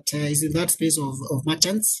is in that space of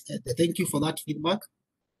merchants. Thank you for that feedback.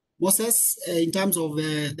 Moses, in terms of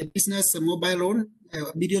the business mobile loan,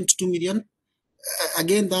 1 million to 2 million,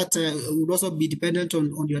 again, that would also be dependent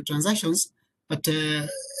on your transactions. But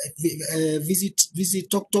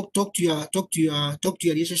talk to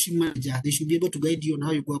your relationship manager. They should be able to guide you on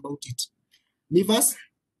how you go about it. Nivas,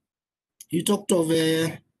 you talked of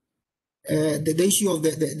the issue of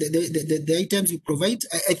the items you provide.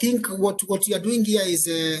 I think what you are doing here is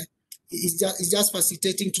just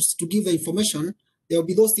facilitating to give the information. There will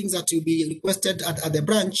be those things that will be requested at the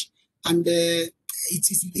branch, and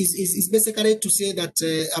it's basically to say that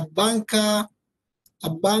a banker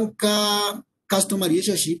customer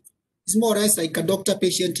relationship is more or less like a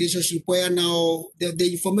doctor-patient relationship, where now the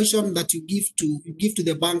information that you give to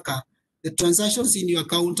the banker, the transactions in your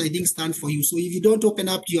account, I think, stand for you. So if you don't open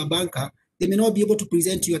up to your banker, they may not be able to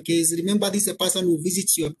present your case. Remember, this is a person who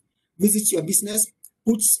visits your business,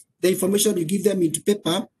 puts the information you give them into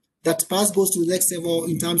paper, that pass goes to the next level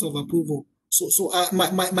in terms of approval. So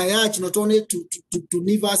my urge, not only to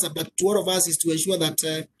Nivas, but to all of us, is to ensure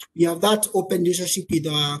that we have that open relationship with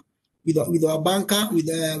our banker, with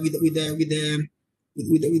the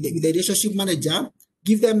relationship manager.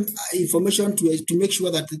 Give them information to make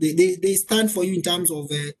sure that they stand for you in terms of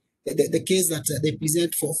the case that they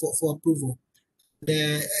present for approval.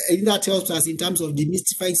 I think that helps us in terms of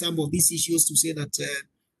demystifying some of these issues, to say that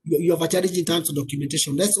you have a challenge in terms of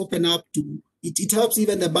documentation. Let's open up to it. It helps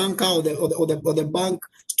even the banker or the bank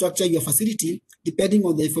structure your facility, depending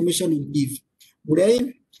on the information you give. But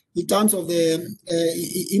in terms of the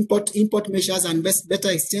import measures and better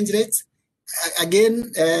exchange rates,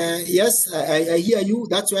 again, yes, I hear you.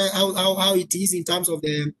 That's why how it is in terms of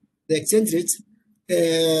the exchange rates.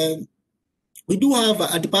 We do have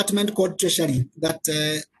a department called Treasury that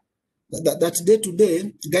day to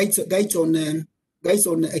day guides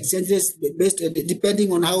on exchange rates based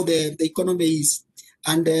depending on how the economy is.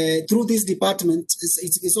 And through this department,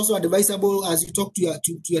 it's also advisable as you talk to your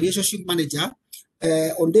relationship manager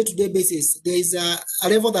on day-to-day basis. There is a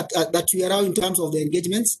level that we allow in terms of the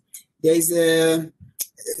engagements. There is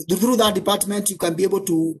through that department you can be able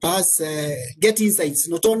to get insights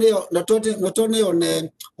not only on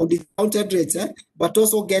discounted rates, but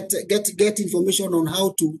also get information on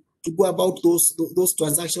how to go about those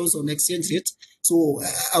transactions on exchange rates. So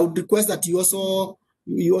I would request that you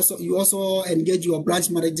also engage your branch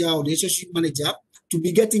manager or relationship manager to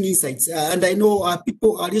be getting insights. And I know our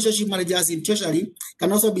relationship managers in Treasury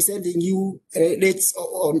can also be sending you rates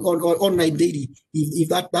on online daily, if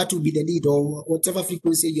that will be the need, or whatever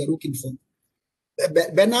frequency you are looking for.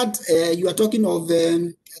 Bernard, you are talking of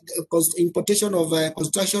importation of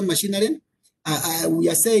construction machinery. We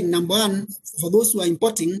are saying, number one, for those who are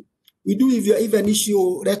importing, we do even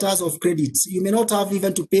issue letters of credit. You may not have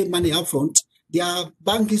even to pay money upfront. There are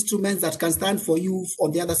bank instruments that can stand for you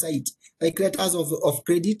on the other side, like letters of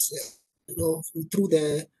credit through to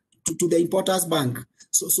the importer's bank.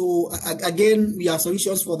 So again, we have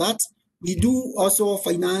solutions for that. We do also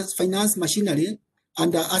finance machinery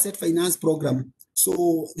under asset finance program.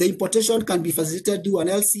 So the importation can be facilitated through an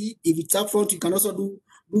LC. If it's upfront, you can also do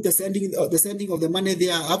the sending of the money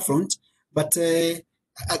there upfront. But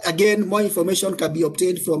again, more information can be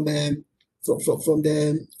obtained from the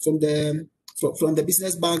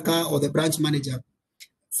business banker or the branch manager.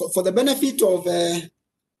 For the benefit of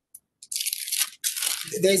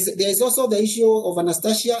there's also the issue of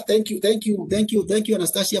Anastasia. Thank you,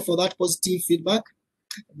 Anastasia, for that positive feedback.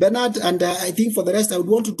 Bernard, and I think for the rest, I would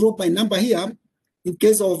want to drop my number here in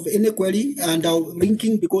case of any query, and I'll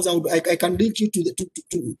linking, because I can link you to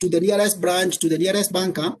the nearest branch, to the nearest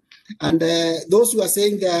banker. And those who are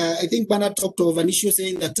saying that, I think Bernard talked of an issue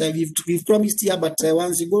saying that we've promised here, but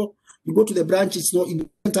once you go to the branch, it doesn't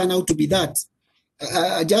turn out to be that.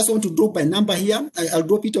 I just want to drop my number here. I'll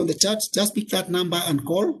drop it on the chat. Just pick that number and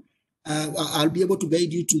call. I'll be able to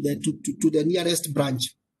guide you to the nearest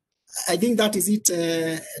branch. I think that is it,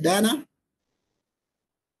 Diana.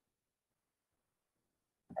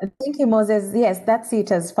 Thank you, Moses. Yes, that's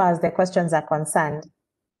it as far as the questions are concerned.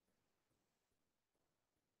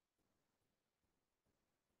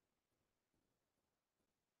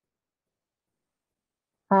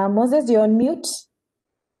 Moses, you're on mute.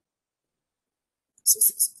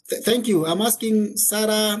 Thank you. I'm asking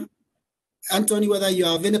Sarah, Anthony, whether you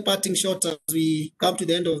have any parting shot as we come to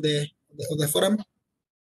the end of the forum.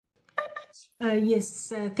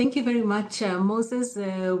 Yes, thank you very much, Moses.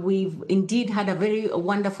 We've indeed had a very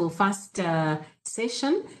wonderful first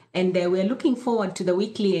session, and we're looking forward to the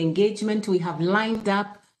weekly engagement. We have lined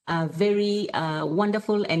up very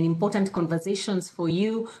wonderful and important conversations for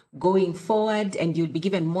you going forward, and you'll be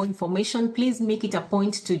given more information. Please make it a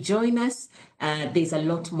point to join us. There's a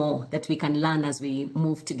lot more that we can learn as we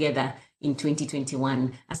move together. in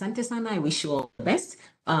 2021. Asante sana, I wish you all the best.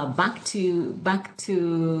 Back to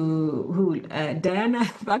who? Diana,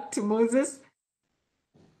 back to Moses.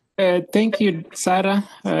 Thank you, Sarah.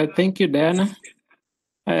 Thank you, Diana.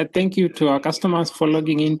 Thank you to our customers for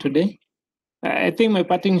logging in today. I think my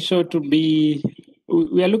parting shot would be,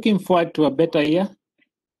 we are looking forward to a better year,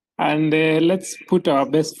 and let's put our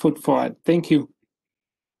best foot forward. Thank you.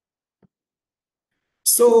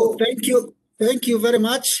 So thank you very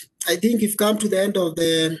much. I think we've come to the end of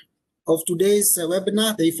today's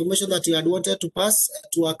webinar. The information that you had wanted to pass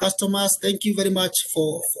to our customers. Thank you very much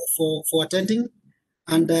for attending,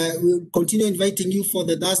 and we'll continue inviting you for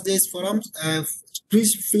the Thursdays forums.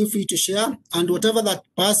 Please feel free to share, and whatever that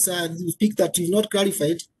pass you speak that you've not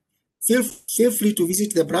clarified, feel free to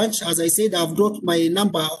visit the branch. As I said, I've brought my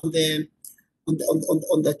number on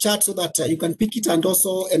the chat so that you can pick it and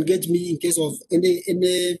also engage me in case of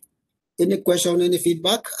any question, any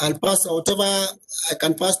feedback. I'll pass whatever I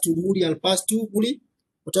can pass to Muri, I'll pass to Muri.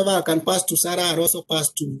 Whatever I can pass to Sarah, I'll also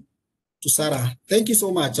pass to Sarah. Thank you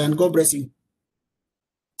so much, and God bless you.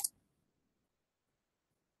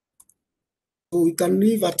 So we can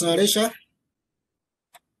leave at Resha.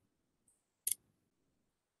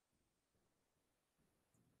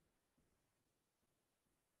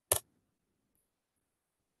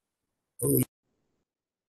 Oh,